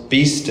storms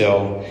be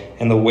still,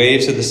 and the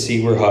waves of the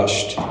sea were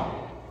hushed.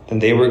 Then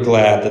they were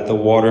glad that the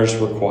waters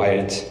were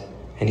quiet,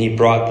 and he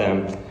brought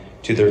them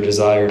to their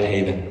desired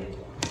haven.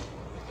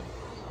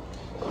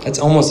 That's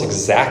almost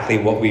exactly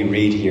what we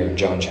read here in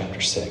John chapter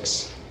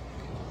 6.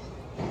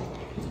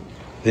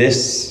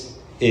 This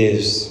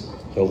is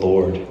the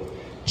Lord.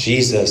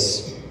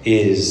 Jesus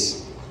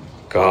is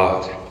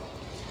God.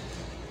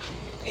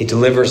 He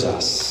delivers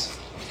us,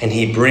 and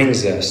he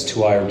brings us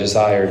to our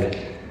desired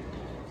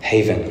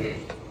haven.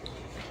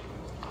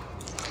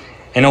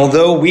 And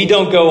although we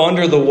don't go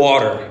under the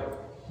water,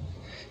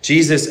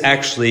 Jesus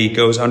actually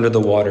goes under the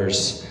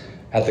waters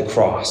at the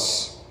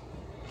cross.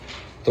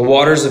 The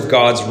waters of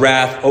God's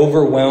wrath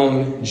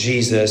overwhelm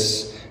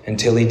Jesus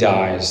until he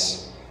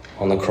dies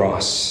on the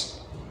cross.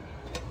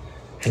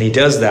 And he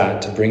does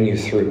that to bring you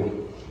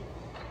through.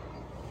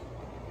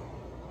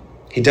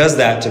 He does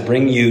that to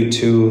bring you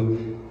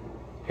to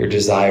your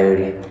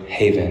desired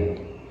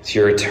haven, to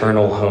your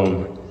eternal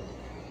home.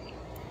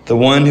 The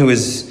one who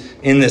is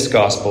in this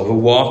gospel, who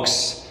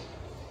walks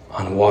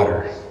on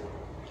water,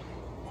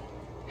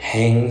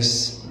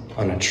 hangs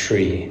on a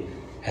tree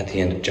at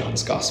the end of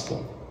John's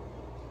gospel.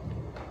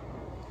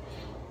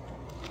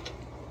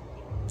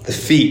 The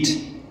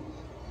feet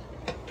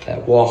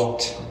that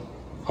walked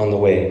on the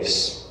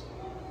waves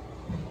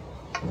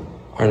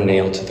are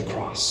nailed to the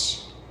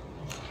cross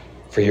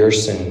for your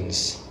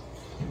sins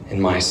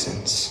and my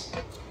sins.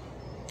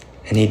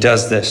 And he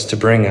does this to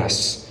bring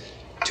us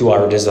to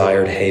our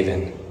desired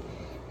haven,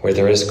 where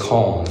there is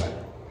calm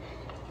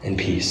and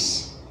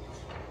peace.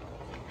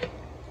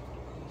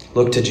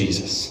 Look to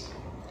Jesus.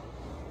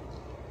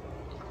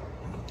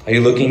 Are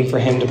you looking for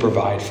him to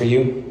provide for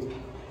you?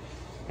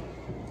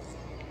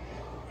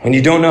 When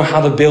you don't know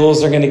how the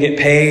bills are going to get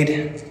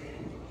paid,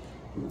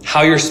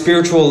 how your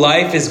spiritual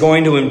life is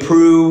going to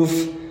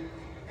improve.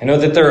 I know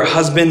that there are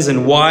husbands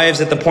and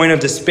wives at the point of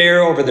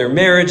despair over their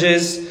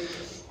marriages,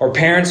 or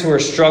parents who are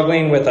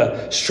struggling with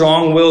a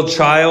strong-willed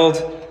child.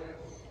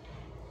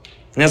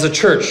 And as a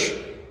church,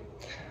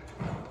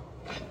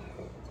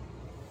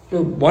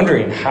 we're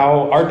wondering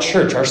how our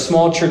church, our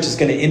small church, is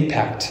going to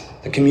impact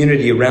the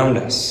community around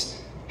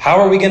us. How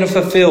are we going to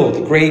fulfill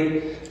the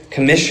Great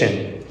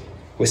Commission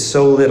with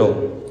so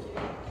little?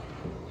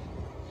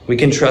 We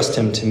can trust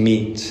him to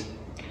meet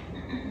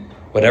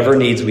whatever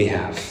needs we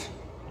have.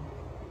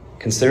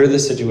 Consider the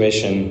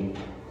situation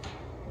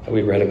that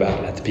we read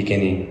about at the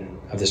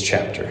beginning of this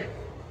chapter.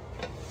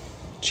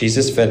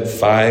 Jesus fed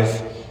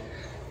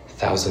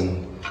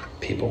 5,000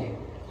 people.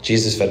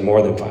 Jesus fed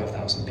more than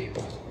 5,000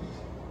 people.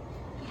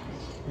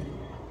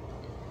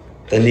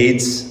 The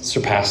needs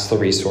surpassed the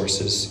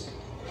resources.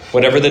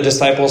 Whatever the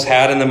disciples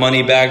had in the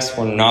money bags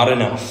were not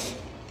enough.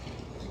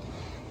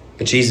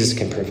 But Jesus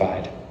can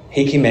provide.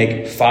 He can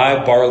make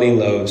 5 barley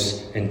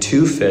loaves and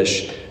 2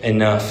 fish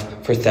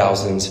enough for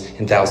thousands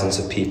and thousands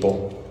of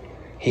people.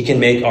 He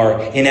can make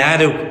our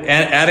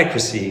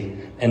inadequacy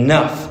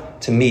enough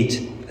to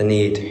meet the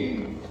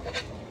need.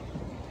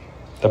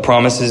 The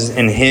promises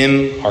in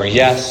him are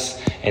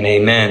yes and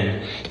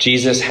amen.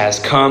 Jesus has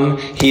come.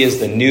 He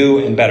is the new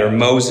and better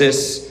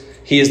Moses.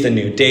 He is the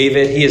new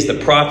David. He is the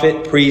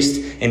prophet,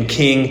 priest, and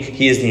king.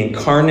 He is the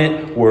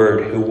incarnate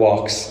Word who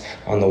walks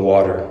on the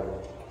water.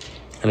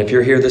 And if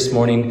you're here this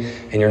morning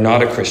and you're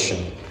not a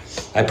Christian,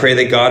 I pray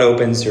that God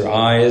opens your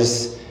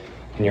eyes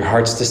and your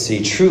hearts to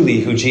see truly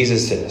who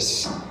Jesus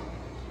is.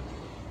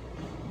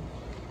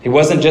 He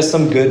wasn't just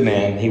some good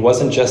man. He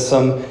wasn't just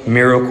some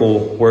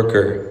miracle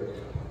worker.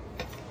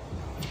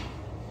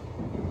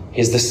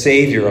 He's the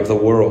Savior of the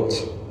world,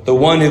 the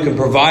one who can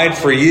provide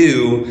for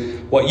you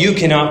what you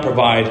cannot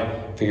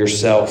provide for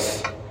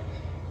yourself.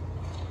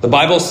 The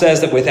Bible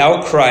says that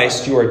without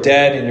Christ, you are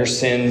dead in your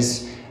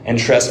sins and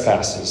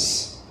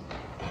trespasses.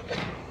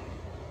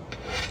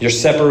 You're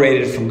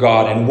separated from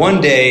God, and one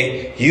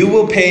day you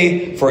will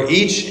pay for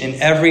each and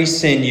every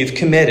sin you've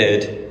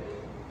committed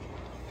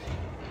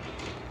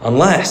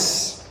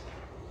unless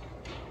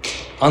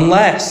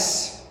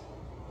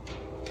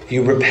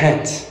you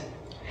repent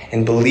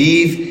and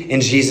believe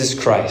in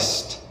Jesus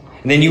Christ.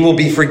 And then you will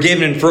be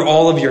forgiven for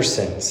all of your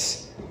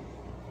sins.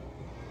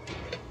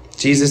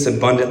 Jesus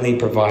abundantly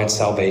provides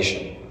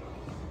salvation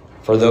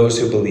for those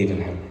who believe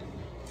in him.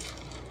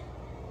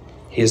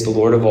 He is the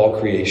Lord of all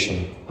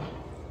creation.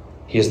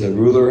 He is the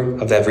ruler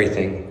of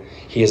everything.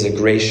 He is a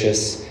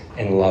gracious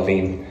and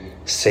loving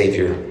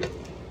Savior.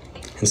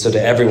 And so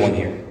to everyone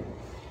here,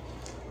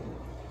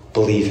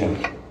 believe him.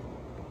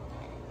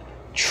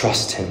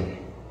 Trust him.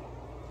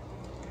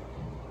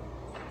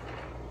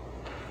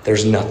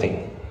 There's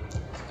nothing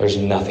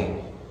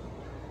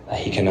that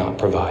he cannot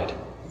provide.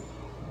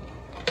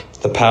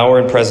 The power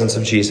and presence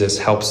of Jesus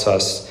helps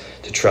us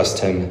to trust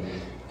him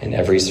in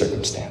every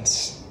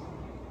circumstance.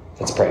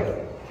 Let's pray.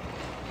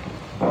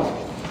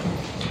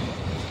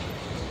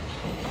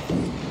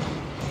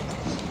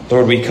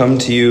 Lord, we come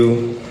to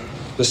you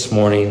this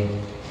morning,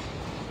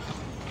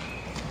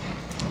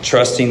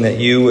 trusting that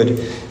you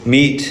would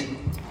meet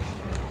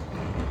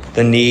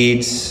the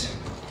needs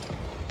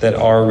that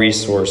our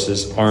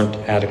resources aren't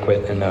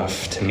adequate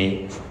enough to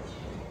meet.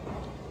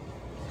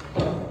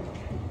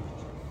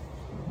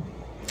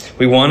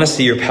 We want to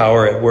see your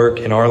power at work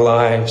in our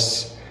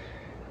lives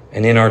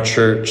and in our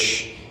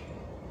church.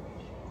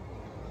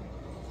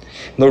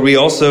 Lord, we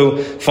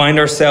also find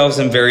ourselves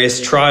in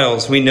various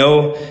trials. We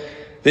know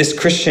this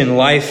Christian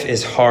life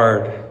is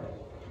hard,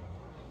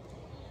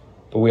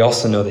 but we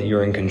also know that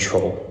you're in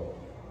control.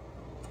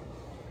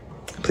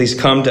 Please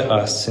come to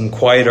us and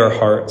quiet our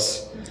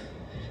hearts.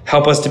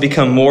 Help us to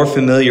become more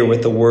familiar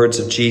with the words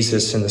of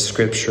Jesus in the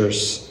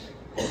scriptures.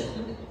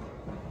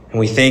 And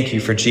we thank you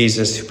for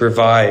Jesus who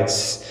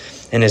provides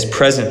and is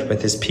present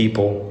with his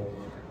people.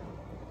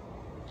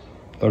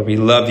 Lord, we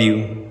love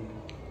you.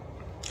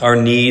 Our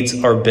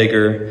needs are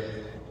bigger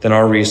than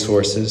our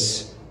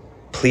resources.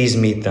 Please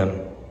meet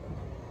them.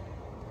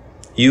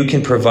 You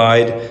can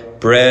provide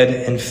bread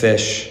and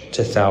fish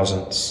to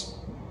thousands.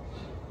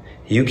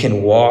 You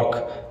can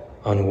walk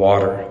on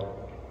water.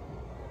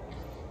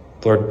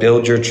 Lord,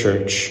 build your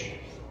church,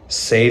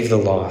 save the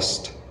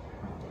lost,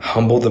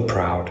 humble the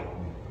proud,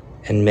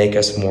 and make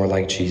us more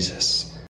like Jesus.